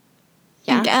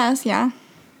 I guess, yeah.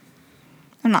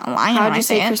 I'm not lying How when would I you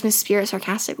say say it. Christmas spirit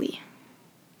sarcastically?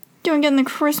 Do you want to get in the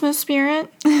Christmas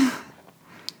spirit?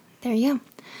 There you go.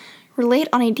 Relate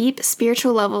on a deep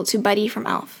spiritual level to Buddy from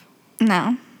Elf.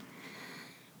 No.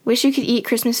 Wish you could eat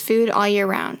Christmas food all year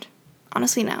round.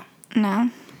 Honestly, no. No.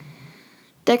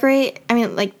 Decorate, I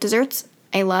mean, like, desserts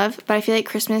I love, but I feel like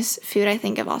Christmas food, I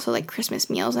think of also, like, Christmas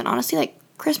meals. And honestly, like,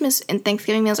 Christmas and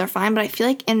Thanksgiving meals are fine, but I feel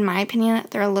like, in my opinion,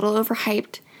 they're a little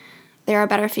overhyped. There are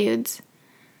better foods.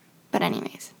 But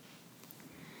anyways.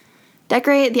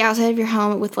 Decorate the outside of your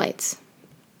home with lights.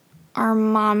 Our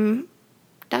mom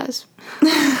does.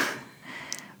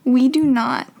 We do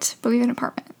not, but we have an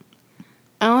apartment.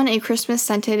 Own a Christmas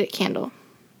scented candle.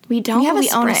 We don't, We have but a we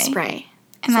own a spray. spray.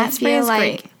 And So I that spray feel is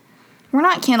great. We're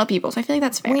not candle people, so I feel like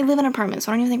that's fair. We live in an apartment,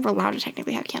 so I don't even think we're allowed to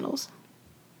technically have candles.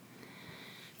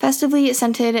 Festively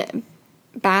scented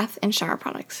bath and shower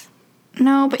products.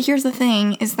 No, but here's the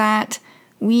thing, is that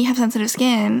we have sensitive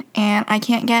skin, and I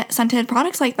can't get scented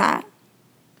products like that.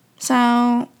 So,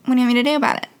 what do you want me to do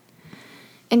about it?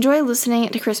 Enjoy listening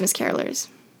to Christmas carolers.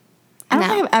 I don't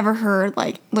think I've ever heard,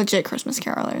 like, legit Christmas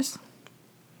carolers.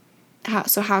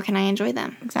 How can I enjoy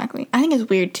them? Exactly. I think it's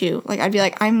weird, too. Like, I'd be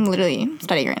like, I'm literally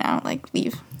studying right now. Like,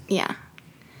 leave. Yeah.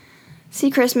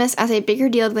 See Christmas as a bigger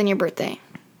deal than your birthday.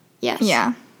 Yes.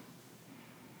 Yeah.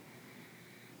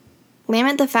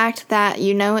 Lament the fact that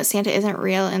you know Santa isn't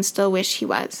real and still wish he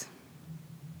was.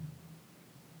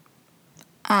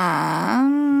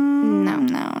 No,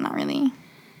 not really.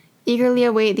 Eagerly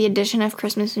await the addition of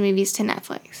Christmas movies to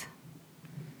Netflix.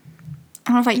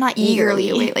 I don't know if I Not eagerly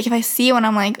eagerly. await. Like, if I see one,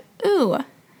 I'm like, ooh.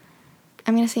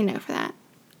 I'm going to say no for that.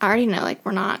 I already know, like,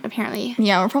 we're not, apparently.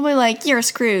 Yeah, we're probably like, you're a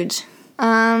Scrooge.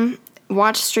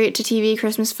 Watch straight-to-TV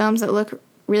Christmas films that look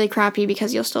really crappy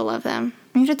because you'll still love them.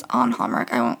 I mean, if it's on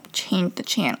Hallmark, I won't change the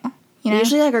channel. You know?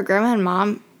 Usually, like, our grandma and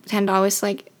mom tend to always,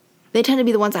 like, they tend to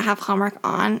be the ones that have Hallmark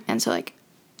on, and so, like,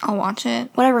 I'll watch it.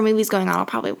 whatever movie's going on, I'll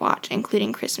probably watch,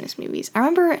 including Christmas movies. I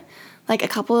remember, like, a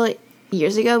couple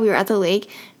years ago, we were at the lake,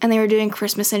 and they were doing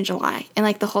Christmas in July. And,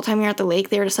 like, the whole time we were at the lake,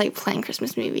 they were just, like, playing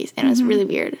Christmas movies. And it was really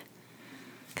weird.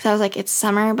 Because I was like, it's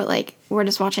summer, but, like, we're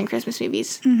just watching Christmas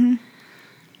movies.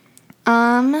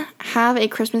 Have a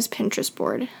Christmas Pinterest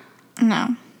board.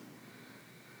 No.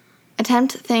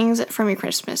 Attempt things from your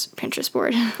Christmas Pinterest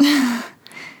board.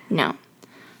 No.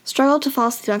 Struggle to fall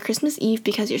asleep on Christmas Eve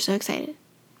because you're so excited.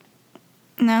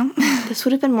 No. This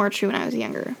would have been more true when I was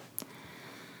younger.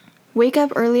 Wake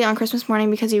up early on Christmas morning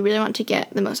because you really want to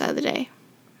get the most out of the day.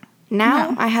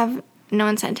 Now, No. I have no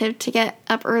incentive to get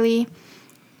up early.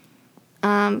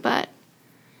 But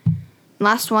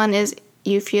last one is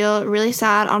you feel really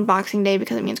sad on Boxing Day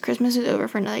because it means Christmas is over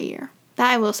for another year. That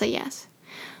I will say yes.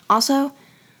 Also,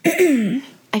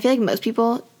 I feel like most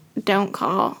people don't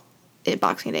call it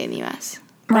Boxing Day in the U.S.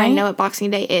 But I Right. know what Boxing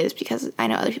Day is because I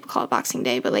know other people call it Boxing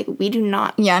Day, but, like, we do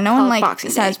not Yeah, no call one, it like, Boxing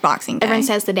says Day. Boxing Day. Everyone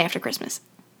says the day after Christmas.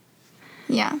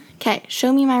 Yeah. Okay,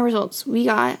 show me my results. We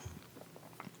got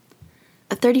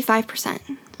a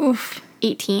 35%. Oof.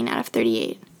 18 out of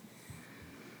 38.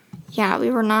 Yeah, we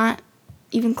were not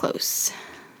even close.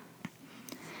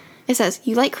 It says,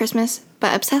 you like Christmas,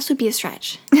 but obsessed would be a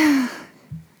stretch.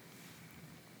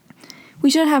 We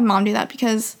should have Mom do that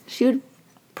because, She would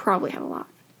probably have a lot.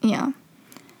 yeah.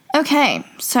 Okay,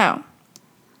 so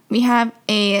we have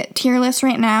a tier list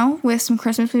right now with some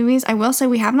Christmas movies. I will say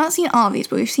we have not seen all of these,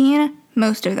 but we've seen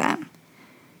most of them.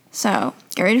 So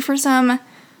get ready for some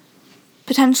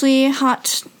potentially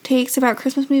hot takes about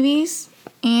Christmas movies,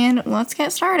 and let's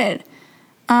get started.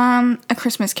 A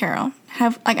Christmas Carol.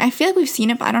 I feel like we've seen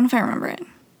it, but I don't know if I remember it.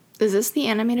 Is this the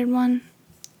animated one?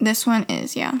 This one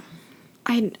is, yeah.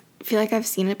 I feel like I've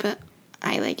seen it, but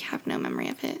I, like, have no memory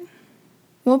of it.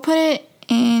 We'll put it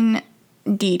in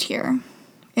D tier.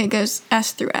 It goes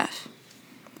S through F.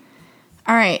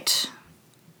 All right.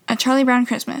 A Charlie Brown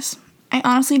Christmas. I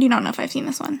honestly do not know if I've seen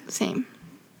this one. Same.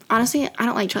 Honestly, I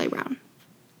don't like Charlie Brown.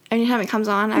 Anytime it comes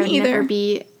on, I would either. never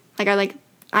be,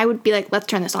 I would be like, let's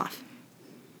turn this off.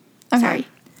 Okay. Sorry.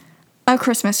 A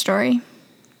Christmas Story.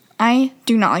 I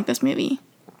do not like this movie.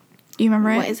 Do you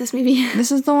remember it? What is this movie?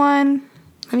 This is the one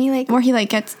Let me, like... where he's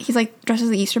dressed as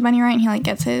the Easter Bunny, right? And he,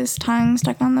 gets his tongue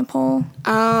stuck on the pole.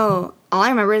 Oh, all I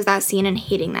remember is that scene and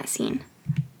hating that scene.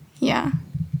 Yeah.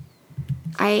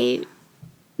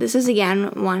 This is,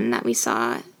 again, one that we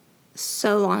saw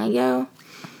so long ago.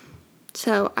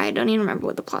 So I don't even remember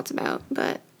what the plot's about,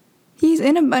 but... He's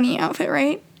in a bunny outfit,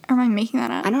 right? Or am I making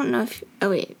that up? I don't know if...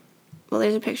 Oh, wait. Well,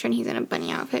 there's a picture and he's in a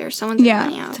bunny outfit, or someone's in a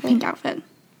bunny Yeah, it's outfit. a pink outfit.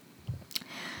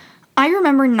 I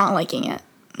remember not liking it.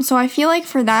 So I feel like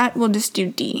for that, we'll just do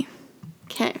D.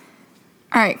 Okay.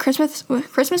 All right, Christmas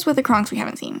with the Kronks we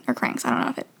haven't seen. Or Cranks, I don't know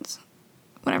if it's...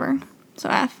 Whatever. So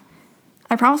F.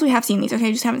 I promise we have seen these, okay?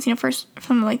 I just haven't seen it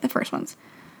from the first ones.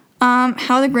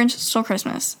 How the Grinch Stole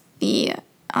Christmas. It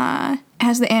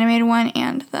has the animated one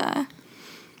and the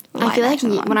I feel like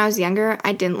live-action one. when I was younger,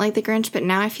 I didn't like The Grinch, but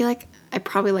now I feel like I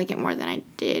probably like it more than I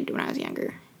did when I was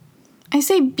younger. I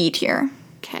say B tier.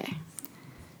 Okay.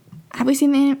 Have we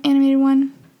seen the animated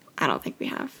one? I don't think we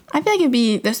have. I feel like it'd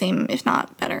be the same, if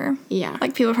not better. Yeah.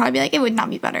 Like, people would probably be like, it would not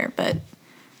be better, but,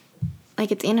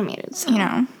 Like, it's animated, so... you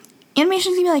know.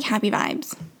 Animation's gonna be, happy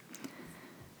vibes.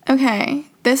 Okay.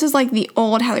 This is, the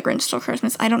old How the Grinch Stole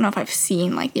Christmas. I don't know if I've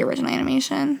seen, the original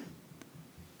animation.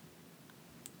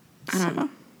 I don't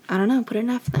know. Put it in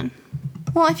F, then.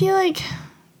 Well, I feel like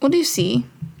we'll do C.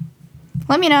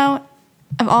 Let me know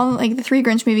of all, the three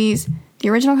Grinch movies, the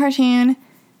original cartoon,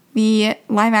 the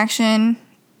live action,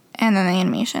 and then the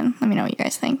animation. Let me know what you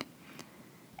guys think.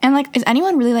 And, like, is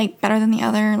anyone really, like, better than the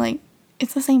other? Like,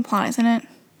 it's the same plot, isn't it?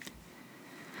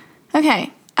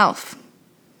 Okay, Elf.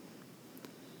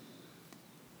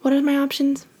 What are my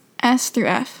options? S through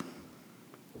F.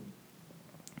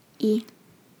 E.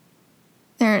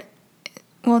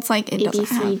 Well, it's like it A, doesn't B,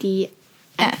 C, have D,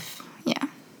 F. Yeah.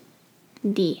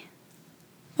 D.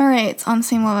 All right, it's on the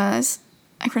same level as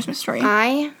A Christmas Story. We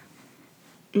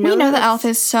know that Elf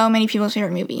is so many people's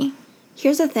favorite movie.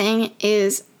 Here's the thing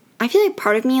is, I feel like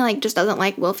part of me, like, just doesn't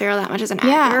like Will Ferrell that much as an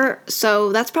actor.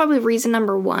 So that's probably reason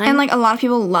number one. And, like, a lot of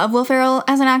people love Will Ferrell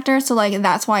as an actor, so, like,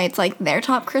 that's why it's, like, their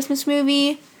top Christmas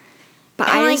movie. But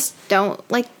and,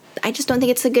 I just don't think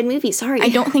it's a good movie. Sorry. I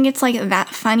don't think it's, like, that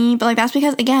funny. But, like, that's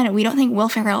because, again, we don't think Will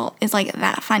Ferrell is, like,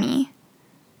 that funny.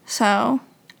 So,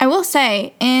 I will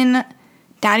say, in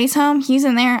Daddy's Home, he's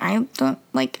in there. I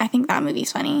think that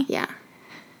movie's funny. Yeah.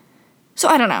 So,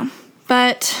 I don't know.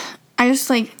 But I just,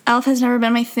 like, Elf has never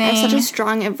been my thing. I have such a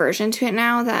strong aversion to it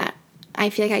now that I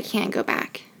feel like I can't go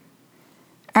back.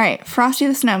 All right, Frosty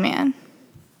the Snowman.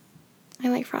 I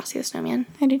like Frosty the Snowman.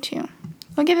 I do too.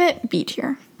 I'll give it B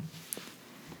tier.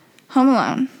 Home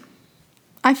Alone.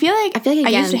 I feel like again, I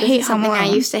used to this hate is Home something Alone.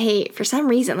 I used to hate for some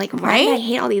reason. Like, why Right? did I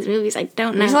hate all these movies? I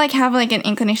don't know. I used to, like, have, like, an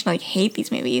inclination to, like, hate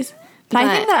these movies. But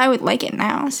I think that I would like it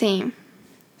now. Same.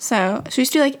 So we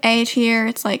used to do, like, A tier.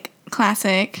 It's, like,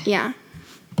 classic. Yeah.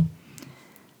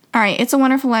 All right, It's a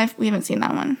Wonderful Life. We haven't seen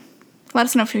that one. Let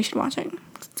us know if we should watch it.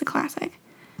 It's a classic.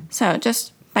 So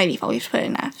just by default, we have to put it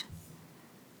in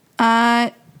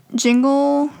F.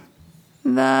 Jingle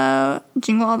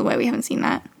All the Way. We haven't seen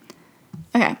that.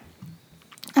 Okay.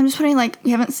 I'm just putting, like,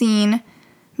 we haven't seen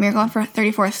Miracle on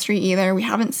 34th Street either. We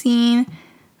haven't seen,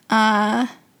 there's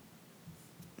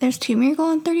 2 Miracle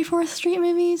on 34th Street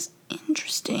movies.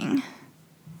 Interesting.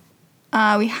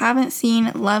 We haven't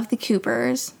seen Love the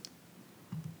Coopers.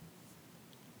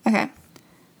 Okay.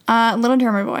 Little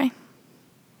Drummer Boy.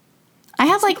 I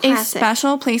have, like, a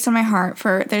special place in my heart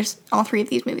for, there's all 3 of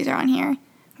these movies are on here,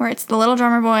 where it's The Little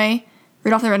Drummer Boy,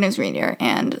 Rudolph the Red-Nosed Reindeer,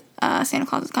 and Santa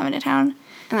Claus is Coming to Town.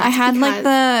 I had, like,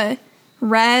 the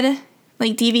red,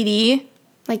 like, DVD.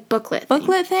 Like, booklet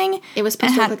thing. It was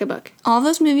supposed to look like a book. All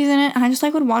those movies in it, and I just,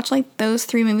 like, would watch, like, those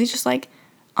 3 movies just, like,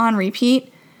 on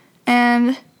repeat.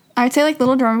 And I would say, like,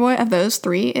 Little Drummer Boy of those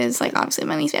 3 is, like, obviously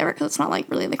my least favorite, because it's not, like,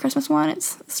 really the Christmas one.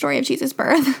 It's the story of Jesus'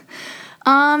 birth.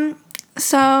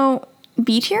 So,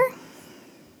 B tier?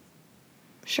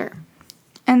 Sure.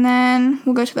 And then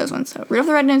we'll go to those ones. So, Rudolph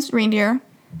the Red-Nosed Reindeer.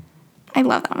 I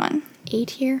love that one. A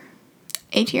tier?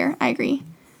 A tier, I agree.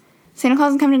 Santa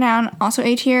Claus is Coming to Town, also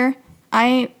A tier.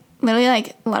 I literally,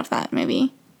 like, loved that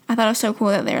movie. I thought it was so cool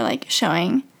that they were, like,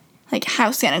 showing, like,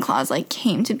 how Santa Claus, like,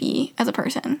 came to be as a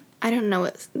person. I don't know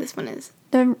what this one is.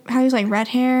 How he was, like, red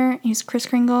hair, he was Kris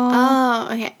Kringle. Oh,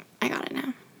 okay. I got it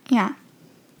now. Yeah.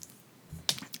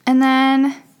 And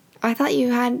then... I thought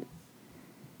you had...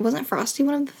 Wasn't Frosty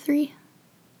one of the 3?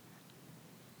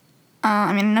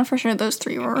 I mean, I know for sure those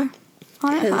 3 were on it.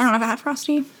 I don't know if I had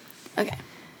Frosty. Okay.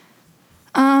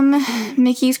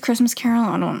 Mickey's Christmas Carol.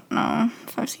 I don't know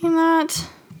if I've seen that.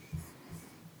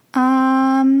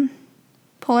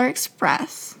 Polar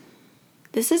Express.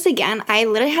 This is, again, I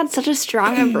literally had such a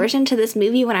strong aversion to this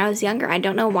movie when I was younger. I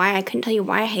don't know why. I couldn't tell you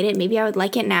why I hate it. Maybe I would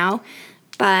like it now.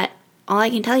 But all I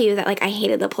can tell you is that, like, I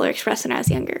hated the Polar Express when I was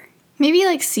younger. Maybe,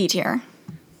 like, C tier.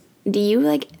 Do you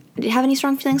have any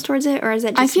strong feelings towards it? Or is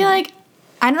it just... I feel like...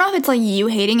 I don't know if it's, like, you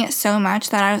hating it so much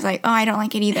that I was like, oh, I don't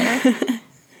like it either.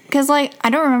 Because, like, I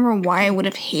don't remember why I would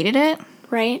have hated it.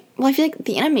 Right? Well, I feel like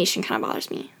the animation kind of bothers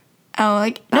me. Oh,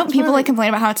 like, no, people, like, complain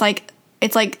about how it's,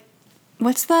 like,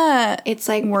 what's the It's,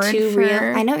 like, word too for... real.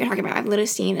 I know what you're talking about. I've literally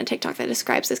seen a TikTok that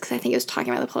describes this because I think it was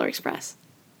talking about the Polar Express.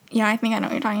 Yeah, I think I know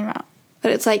what you're talking about.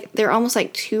 But it's, like, they're almost,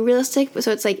 like, too realistic.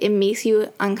 So it's, like, it makes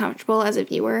you uncomfortable as a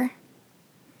viewer.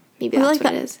 Maybe that's like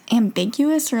what it is.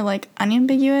 Ambiguous or, like,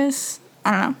 unambiguous.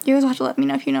 I don't know. You guys will have to let me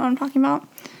know if you know what I'm talking about.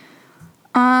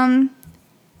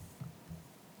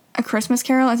 A Christmas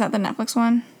Carol, is that the Netflix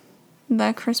one?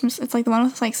 The Christmas, it's like the one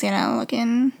with, like, Santa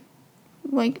looking,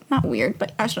 like, not weird,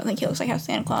 but I just don't think he looks like how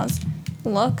Santa Claus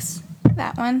looks.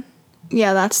 That one.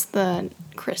 Yeah, that's the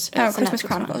Christmas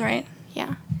Chronicles, one. Right?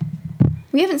 Yeah.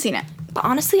 We haven't seen it. But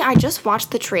honestly, I just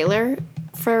watched the trailer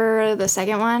for the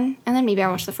second one, and then maybe I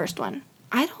watched the first one.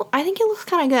 I think it looks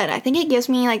kind of good. I think it gives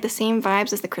me, like, the same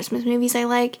vibes as the Christmas movies I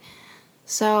like.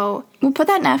 So we'll put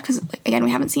that in F because, again,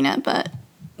 we haven't seen it, but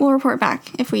we'll report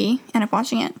back if we end up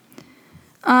watching it.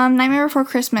 Nightmare Before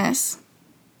Christmas.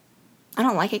 I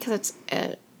don't like it because it's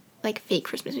a, like, fake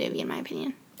Christmas movie, in my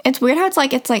opinion. It's weird how it's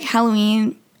like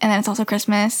Halloween and then it's also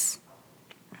Christmas.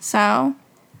 So,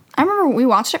 I I remember we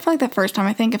watched it for, like, the first time,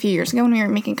 I think, a few years ago when we were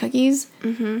making cookies.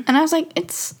 Mm-hmm. And I was like,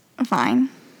 it's fine.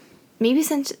 Maybe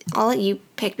since I'll let you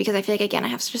pick, because I feel like, again, I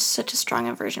have just such a strong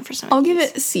aversion for some of I'll these.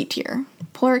 give it C tier.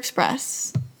 Polar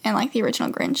Express and, like, the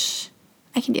original Grinch.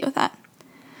 I can deal with that.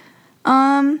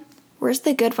 Where's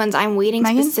the good ones? I'm waiting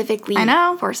Megan? specifically I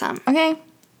know. for some. Okay.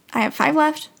 I have 5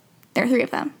 left. There are 3 of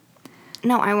them.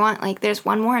 No, I want, like, there's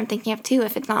one more. I'm thinking of 2.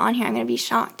 If it's not on here, I'm going to be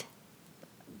shocked.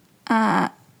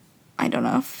 I don't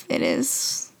know if it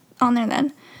is on there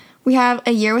then. We have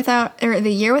The Year Without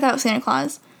Santa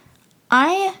Claus.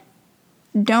 I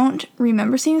don't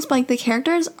remember seeing this, but, like, the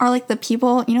characters are, like, the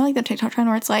people, you know, like, the TikTok trend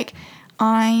where it's, like,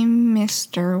 I'm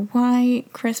Mr.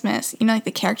 White Christmas. You know, like,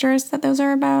 the characters that those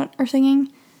are about are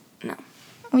singing? No.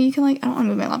 Well, you can, like, I don't want to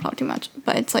move my laptop too much,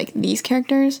 but it's, like, these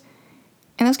characters.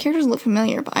 And those characters look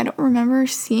familiar, but I don't remember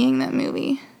seeing that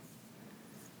movie.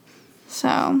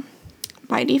 So,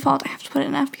 by default, I have to put it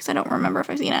in F because I don't remember if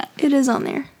I've seen it. It is on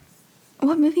there.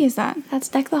 What movie is that? That's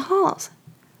Deck the Halls.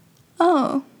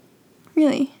 Oh,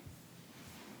 really?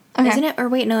 Okay. Isn't it? Or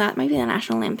wait, no, that might be the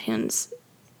National Lampoon's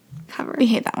cover. We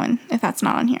hate that one, if that's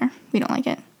not on here. We don't like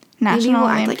it. Maybe National we'll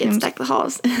act like Lampoon's. it's Deck the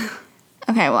Halls.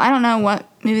 Okay, well, I don't know what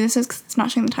movie this is because it's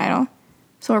not showing the title.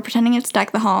 So we're pretending it's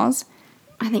Deck the Halls.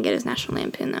 I think it is National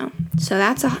Lampoon, though. So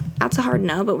that's a hard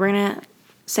no, but we're going to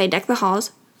say Deck the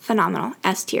Halls, phenomenal,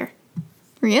 S tier.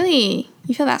 Really?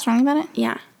 You feel that strongly about it?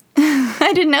 Yeah.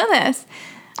 I didn't know this.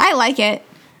 I like it,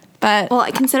 but...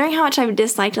 Well, considering how much I've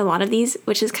disliked a lot of these,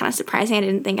 which is kind of surprising, I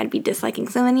didn't think I'd be disliking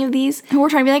so many of these. we're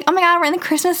trying to be like, oh my god, we're in the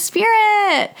Christmas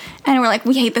spirit! And we're like,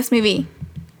 we hate this movie.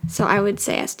 So I would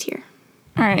say S tier.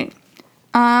 All right.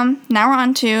 Now we're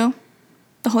on to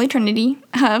the holy trinity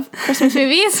of Christmas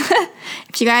movies.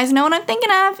 If you guys know what I'm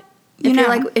thinking of, you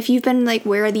know. If you've been like,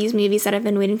 where are these movies that I've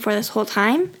been waiting for this whole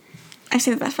time? I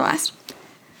say the best for last.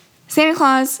 Santa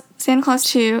Claus, Santa Claus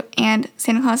 2, and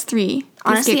Santa Claus 3.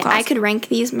 Honestly, I could rank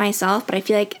these myself, but I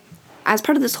feel like as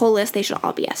part of this whole list, they should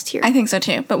all be S tier. I think so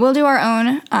too, but we'll do our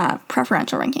own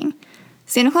preferential ranking.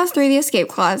 Santa Claus 3, The Escape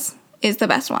Clause, is the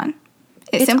best one.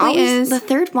 It simply is. The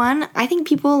third one, I think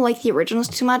people like the originals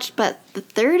too much, but the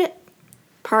third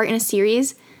part in a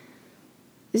series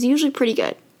is usually pretty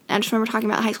good. I just remember talking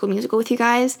about High School Musical with you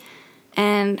guys,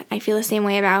 and I feel the same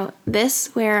way about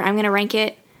this, where I'm going to rank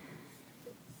it.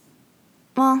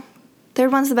 Well,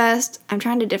 third one's the best. I'm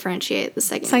trying to differentiate the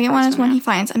second. Second one is when he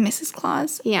finds a Mrs.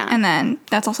 Claus. Yeah. And then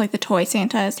that's also like the toy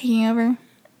Santa is taking over.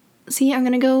 See, I'm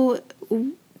going to go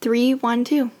 3, 1,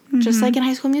 2. Just like in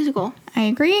High School Musical. I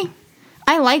agree.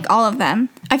 I like all of them.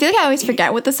 I feel like I always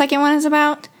forget what the second one is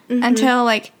about until,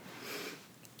 like,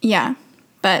 yeah.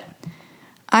 But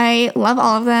I love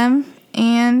all of them,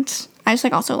 and I just,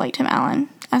 like, also like Tim Allen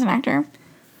as an actor.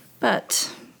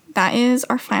 But that is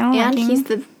our final ranking. And he's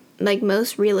the, like,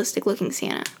 most realistic-looking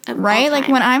Santa of all right? time.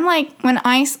 Like, when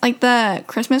I, like, the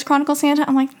Christmas Chronicle Santa,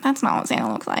 I'm like, that's not what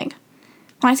Santa looks like.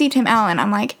 When I see Tim Allen,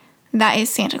 I'm like, that is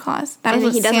Santa Claus. That is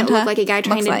what he doesn't Santa look like a guy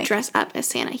trying to like. dress up as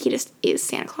Santa. He just is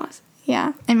Santa Claus.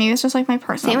 Yeah, and maybe it's just, like, my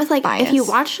personal Same with, like, bias. if you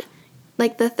watch,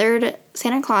 like, the third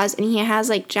Santa Claus and he has,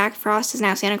 like, Jack Frost is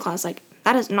now Santa Claus, like,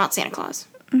 that is not Santa Claus.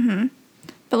 Mm-hmm.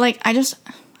 But, like, I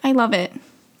love it.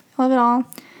 I love it all.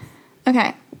 Okay.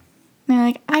 And they're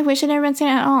like, I wish I'd never been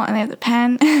Santa at all. And they have the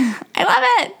pen. I love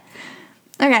it!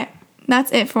 Okay.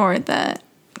 That's it for the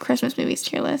Christmas movies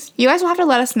tier list. You guys will have to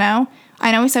let us know.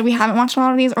 I know we said we haven't watched a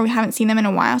lot of these or we haven't seen them in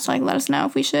a while, so, like, let us know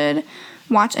if we should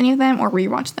watch any of them or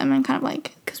rewatch them and kind of,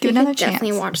 like, give another chance.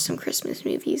 Definitely watch some Christmas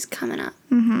movies coming up.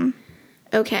 Mm-hmm.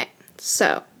 Okay.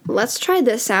 So, let's try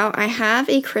this out. I have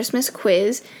a Christmas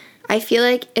quiz. I feel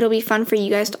like it'll be fun for you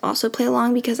guys to also play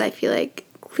along because I feel like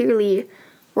clearly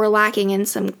we're lacking in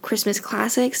some Christmas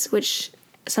classics, which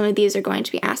some of these are going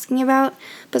to be asking about.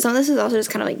 But some of this is also just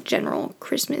kind of like general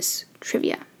Christmas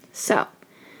trivia. So,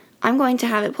 I'm going to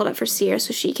have it pulled up for Sierra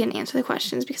so she can answer the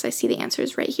questions because I see the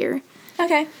answers right here.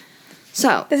 Okay.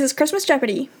 So, this is Christmas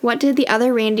Jeopardy. What did the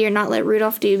other reindeer not let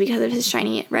Rudolph do because of his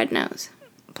shiny red nose?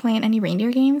 Play in any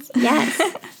reindeer games? Yes.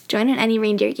 Join in any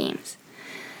reindeer games.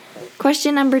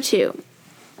 Question number 2.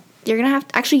 You're going to have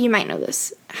to... Actually, you might know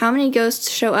this. How many ghosts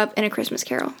show up in A Christmas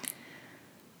Carol?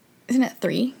 Isn't it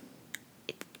 3?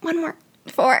 One more.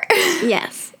 4.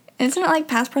 Yes. Isn't it like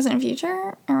past, present, and future?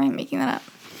 Or am I making that up?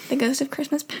 The Ghost of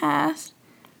Christmas Past.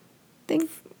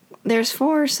 There's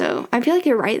 4, so... I feel like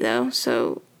you're right, though.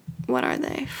 So, what are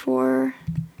they? 4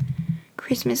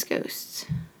 Christmas ghosts.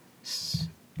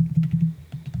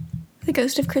 The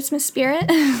Ghost of Christmas Spirit.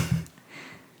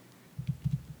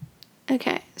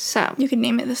 Okay, so... You could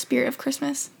name it The Spirit of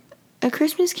Christmas. A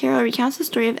Christmas Carol recounts the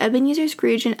story of Ebenezer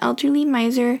Scrooge, an elderly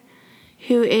miser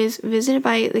who is visited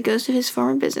by the ghost of his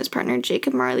former business partner,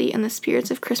 Jacob Marley, and the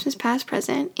spirits of Christmas past,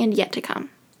 present, and yet to come.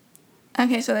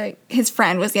 Okay, so his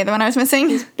friend was the other one I was missing?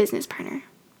 His business partner.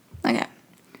 Okay.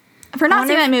 For not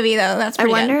seeing that movie, though, that's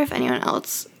pretty I wonder good. if anyone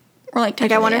else... Or like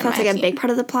I wonder if that's like a big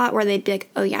part of the plot where they'd be like,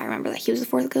 oh yeah, I remember that he was the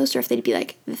fourth ghost, or if they'd be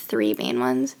like the three main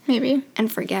ones. Maybe.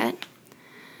 And forget.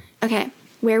 Okay.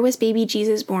 Where was baby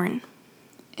Jesus born?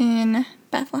 In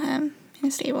Bethlehem, in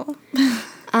a stable.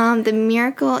 The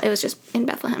miracle, it was just in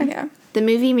Bethlehem. Okay. The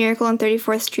movie Miracle on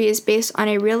 34th Street is based on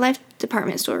a real-life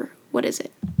department store. What is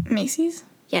it? Macy's?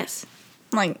 Yes.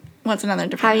 Like, what's another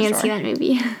Have department you even store? seen that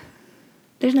movie?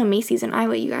 There's no Macy's in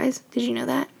Iowa, you guys. Did you know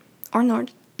that? Or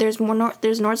there's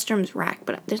Nordstrom's Rack,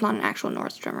 but there's not an actual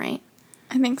Nordstrom, right?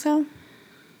 I think so.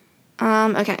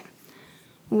 Okay.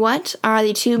 What are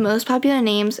the two most popular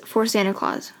names for Santa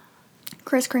Claus?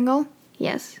 Kris Kringle?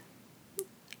 Yes.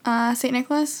 St.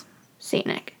 Nicholas? Saint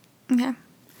Nick. Okay.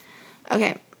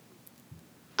 Okay.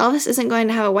 Elvis isn't going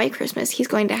to have a white Christmas. He's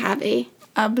going to have a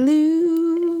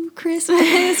blue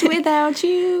Christmas without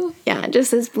you. Yeah, it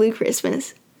just says Blue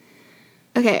Christmas.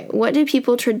 Okay, what do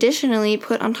people traditionally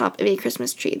put on top of a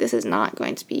Christmas tree? This is not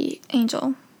going to be...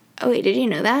 Angel. Oh, wait, did you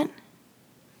know that?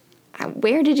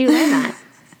 Where did you learn that?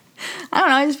 I don't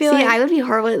know, I just feel like... I would be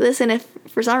horrible at this, and if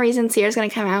for some reason Sierra's going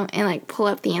to come out and, like, pull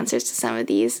up the answers to some of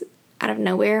these out of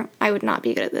nowhere, I would not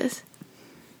be good at this.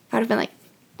 I would have been like,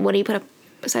 what do you put up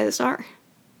beside the star?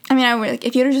 I mean, I would, like,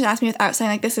 if you would have just asked me without saying,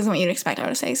 like, this isn't what you'd expect, I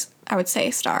would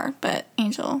say star, but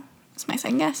angel is my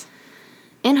second guess.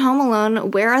 In Home Alone,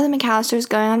 where are the McAllisters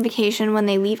going on vacation when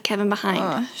they leave Kevin behind?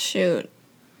 Oh, shoot.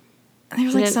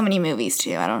 There's, like, so many movies,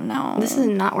 too. I don't know. This is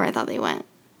not where I thought they went.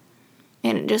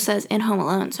 And it just says In Home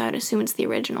Alone, so I'd assume it's the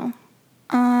original.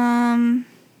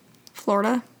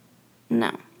 Florida?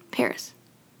 No. Paris.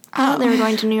 I thought they were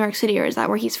going to New York City, or is that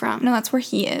where he's from? No, that's where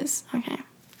he is. Okay.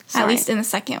 At least in the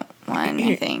second one,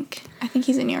 I think. I think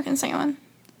he's in New York in the second one.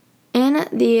 In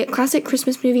the classic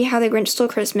Christmas movie How the Grinch Stole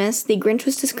Christmas, the Grinch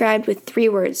was described with 3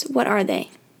 words. What are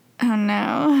they? Oh,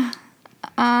 no.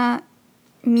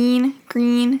 Mean,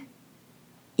 green...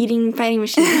 Eating fighting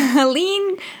machine.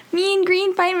 Lean, mean,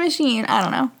 green fighting machine. I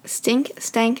don't know. Stink,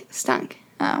 stank, stunk.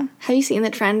 Oh. Have you seen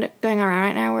the trend going around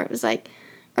right now where it was like,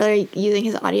 or they're using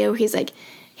his audio where he's like,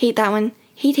 hate that one,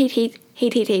 hate, hate, hate,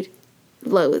 hate, hate, hate,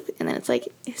 loathe. And then it's like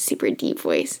a super deep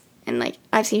voice. And like,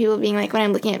 I've seen people being like, when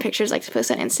I'm looking at pictures, like to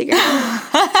post on Instagram.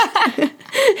 I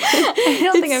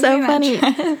don't think I've seen funny.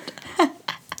 that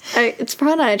trend. It's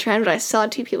probably not a trend, but I saw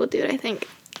 2 people do it, I think.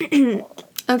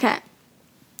 Okay.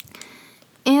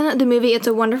 In the movie It's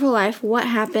a Wonderful Life, what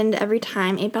happened every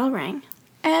time a bell rang?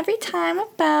 Every time a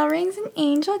bell rings, an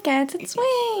angel gets its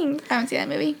wings. I haven't seen that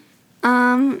movie.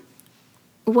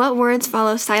 What words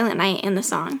follow Silent Night in the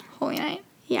song? Holy Night.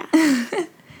 Yeah.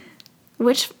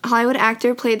 Which Hollywood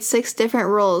actor played 6 different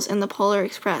roles in The Polar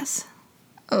Express?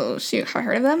 Oh, shoot. Have I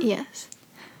heard of them? Yes.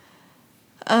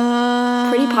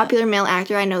 Pretty popular male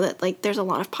actor. I know that, like, there's a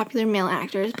lot of popular male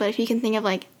actors, but if you can think of,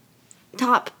 like,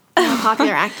 top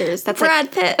popular actors, that's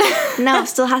Brad Pitt. No,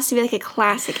 still has to be, like, a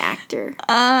classic actor.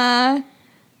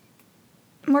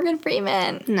 Morgan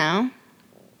Freeman. No.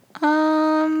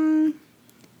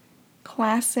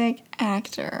 Classic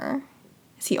actor.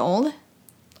 Is he old?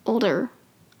 Older.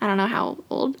 I don't know how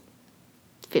old.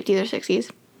 50s or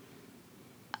 60s.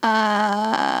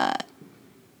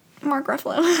 Mark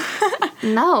Ruffalo.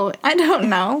 No. I don't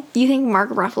know. You think Mark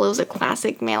Ruffalo is a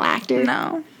classic male actor?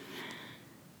 No.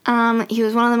 He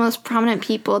was one of the most prominent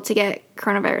people to get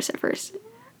coronavirus at first.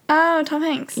 Oh, Tom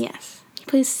Hanks. Yes. He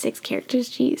plays 6 characters.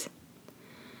 Jeez.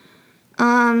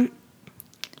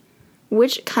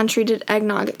 Which country did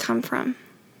eggnog come from?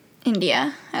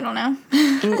 India. I don't know.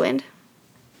 England.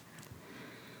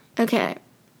 Okay.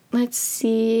 Let's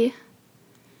see.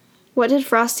 What did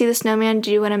Frosty the Snowman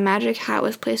do when a magic hat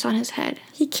was placed on his head?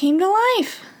 He came to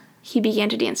life. He began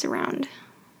to dance around.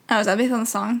 Oh, is that based on the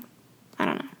song? I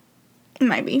don't know. It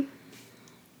might be.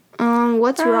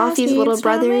 What's Ralphie's little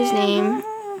brother's name?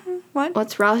 What?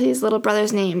 What's Ralphie's little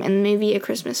brother's name in the movie A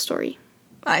Christmas Story?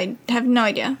 I have no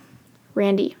idea.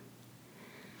 Randy.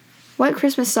 What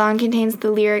Christmas song contains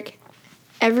the lyric,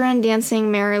 "Everyone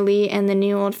dancing merrily in the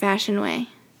new old-fashioned way"?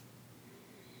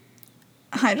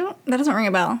 That doesn't ring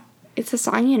a bell. It's a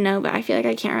song you know, but I feel like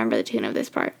I can't remember the tune of this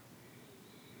part.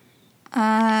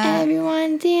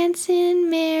 Everyone dancing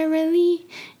merrily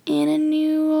in a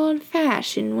new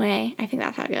old-fashioned way. I think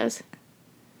that's how it goes.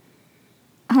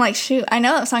 I'm like, shoot, I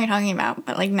know that song you're talking about,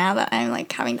 but like now that I'm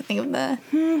like having to think of the...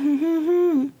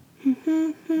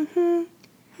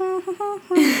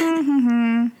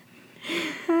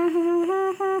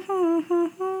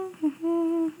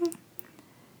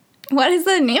 What is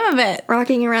the name of it?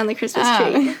 Rocking around the Christmas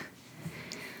tree.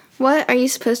 What are you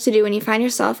supposed to do when you find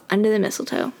yourself under the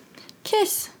mistletoe?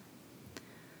 Kiss.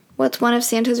 What one of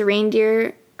Santa's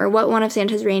reindeer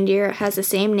has the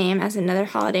same name as another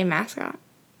holiday mascot?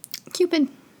 Cupid.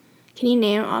 Can you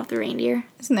name all of the reindeer?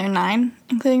 Isn't there 9,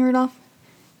 including Rudolph?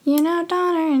 You know,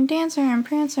 Donner and Dancer and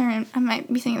Prancer and... I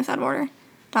might be singing this out of order.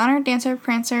 Donner, Dancer,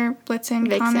 Prancer, Blitzen,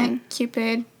 Vixen. Comet,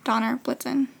 Cupid, Donner,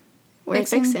 Blitzen.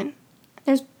 Where's Vixen?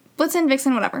 There's Blitzen,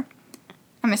 Vixen, whatever.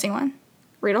 I'm missing one.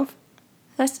 Rudolph?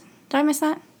 Did I miss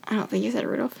that? I don't think you said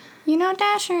Rudolph. You know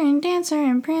Dasher and Dancer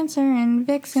and Prancer and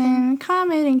Vixen,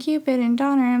 Comet and Cupid and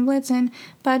Donner and Blitzen.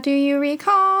 But do you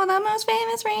recall the most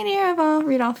famous reindeer of all?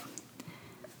 Rudolph.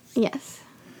 Yes.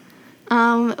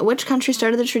 Which country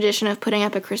started the tradition of putting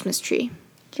up a Christmas tree?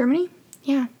 Germany?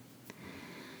 Yeah.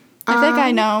 I feel like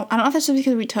I know. I don't know if that's just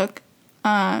because we took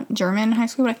German in high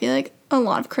school, but I feel like a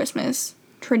lot of Christmas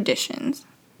traditions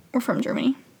were from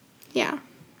Germany. Yeah.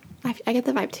 I get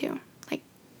the vibe too. Like,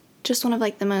 just one of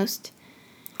like the most...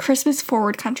 Christmas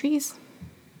forward countries.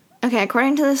 Okay,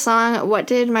 according to the song, what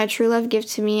did my true love give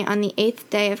to me on the 8th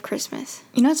day of Christmas?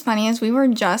 You know what's funny is we were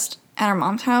just at our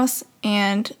mom's house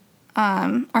and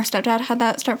our stepdad had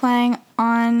that start playing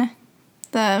on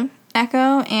the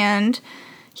Echo and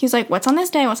he was like, what's on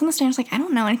this day? What's on this day? I was like, I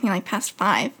don't know anything like past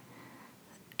 5.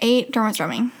 8, Dermot's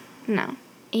drumming. No.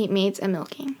 8 maids a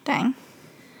milking. Dang.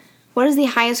 What is the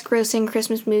highest grossing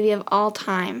Christmas movie of all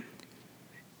time?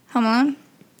 Home Alone?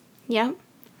 Yep.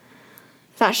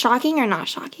 Is that shocking or not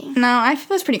shocking? No, I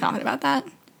was pretty confident about that.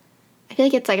 I feel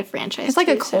like it's like a franchise. It's like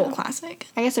too, a cult classic.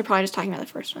 I guess they're probably just talking about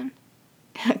the first one.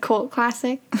 A cult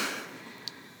classic.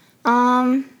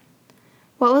 What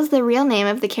was the real name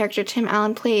of the character Tim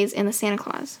Allen plays in The Santa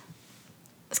Claus?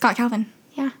 Scott Calvin.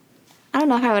 Yeah. I don't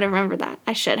know if I would have remembered that.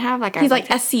 I should have. He's like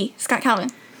SC, Scott Calvin.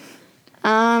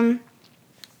 How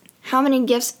many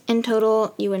gifts in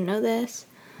total? You wouldn't know this.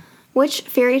 Which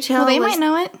fairy tale Well, they might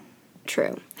know it.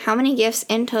 True. How many gifts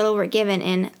in total were given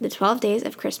in the 12 Days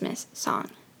of Christmas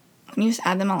song? Can you just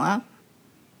add them all up?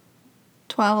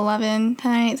 12, 11,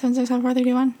 10, 9, 8, 7, 6, 5, 4, 3,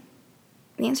 2, 1.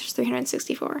 The answer is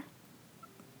 364.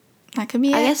 That could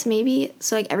be it. I guess maybe,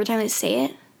 so like every time they say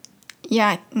it?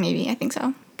 Yeah, maybe. I think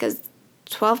so. Because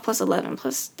 12 plus 11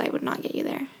 plus, that would not get you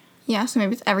there. Yeah, so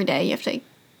maybe it's every day you have to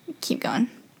keep going.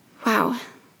 Wow.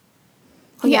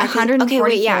 Oh, yeah, 144. Okay,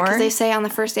 wait, yeah, because they say on the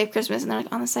first day of Christmas, and they're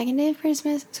like, on the second day of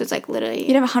Christmas? So it's like literally...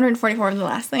 You'd have 144 of the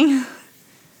last thing.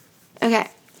 Okay.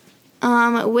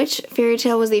 Which fairy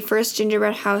tale was the first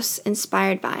gingerbread house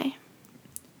inspired by?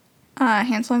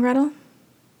 Hansel and Gretel?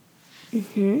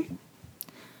 Mm-hmm.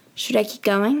 Should I keep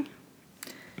going?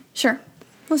 Sure.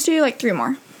 Let's do like 3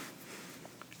 more.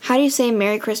 How do you say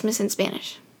Merry Christmas in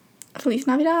Spanish? Feliz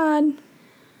Navidad.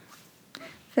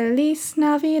 Feliz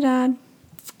Navidad.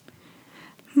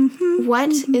 What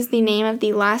is the name of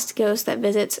the last ghost that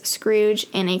visits Scrooge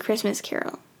in A Christmas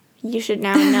Carol? You should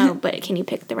now know, but can you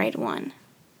pick the right one?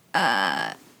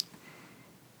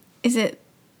 Is it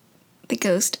the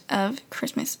ghost of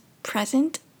Christmas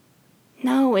present?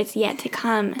 No, it's yet to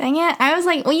come. Dang it. I was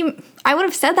like, well, I would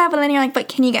have said that, but then you're like, but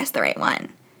can you guess the right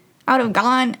one? I would have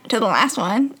gone to the last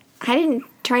one. I didn't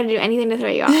try to do anything to throw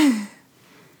you off.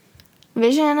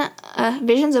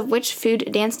 Visions of which food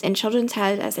danced in children's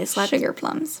heads as they slept. Sugar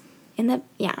plums.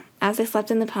 As they slept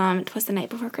in the poem, 'Twas the Night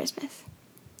Before Christmas.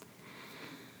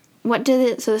 So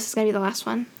this is going to be the last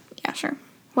one. Yeah, sure.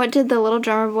 What did the little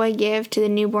drummer boy give to the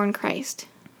newborn Christ?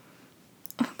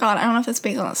 Oh, God, I don't know if it's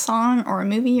based on a song or a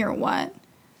movie or what.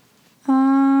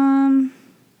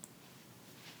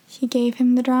 He gave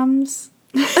him the drums.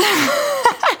 Here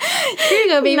you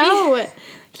go, baby. No.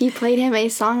 He played him a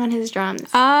song on his drums.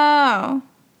 Oh.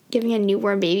 Giving a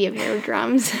newborn baby a pair of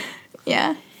drums.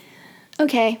 Yeah.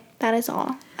 Okay, that is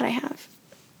all that I have.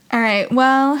 All right,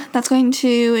 well, that's going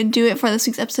to do it for this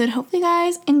week's episode. Hopefully you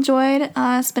guys enjoyed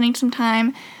spending some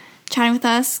time chatting with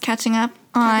us, catching up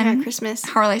on Christmas.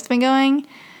 how our life's been going.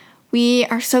 We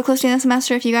are so close to the end of the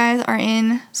semester. If you guys are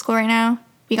in school right now,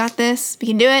 we got this. We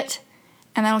can do it.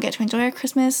 And then we'll get to enjoy our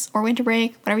Christmas or winter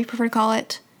break, whatever you prefer to call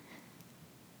it.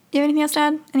 Do you have anything else to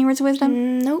add? Any words of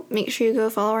wisdom? Nope. Make sure you go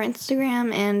follow our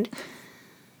Instagram and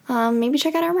maybe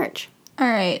check out our merch. All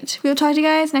right. We will talk to you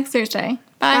guys next Thursday.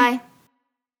 Bye. Bye.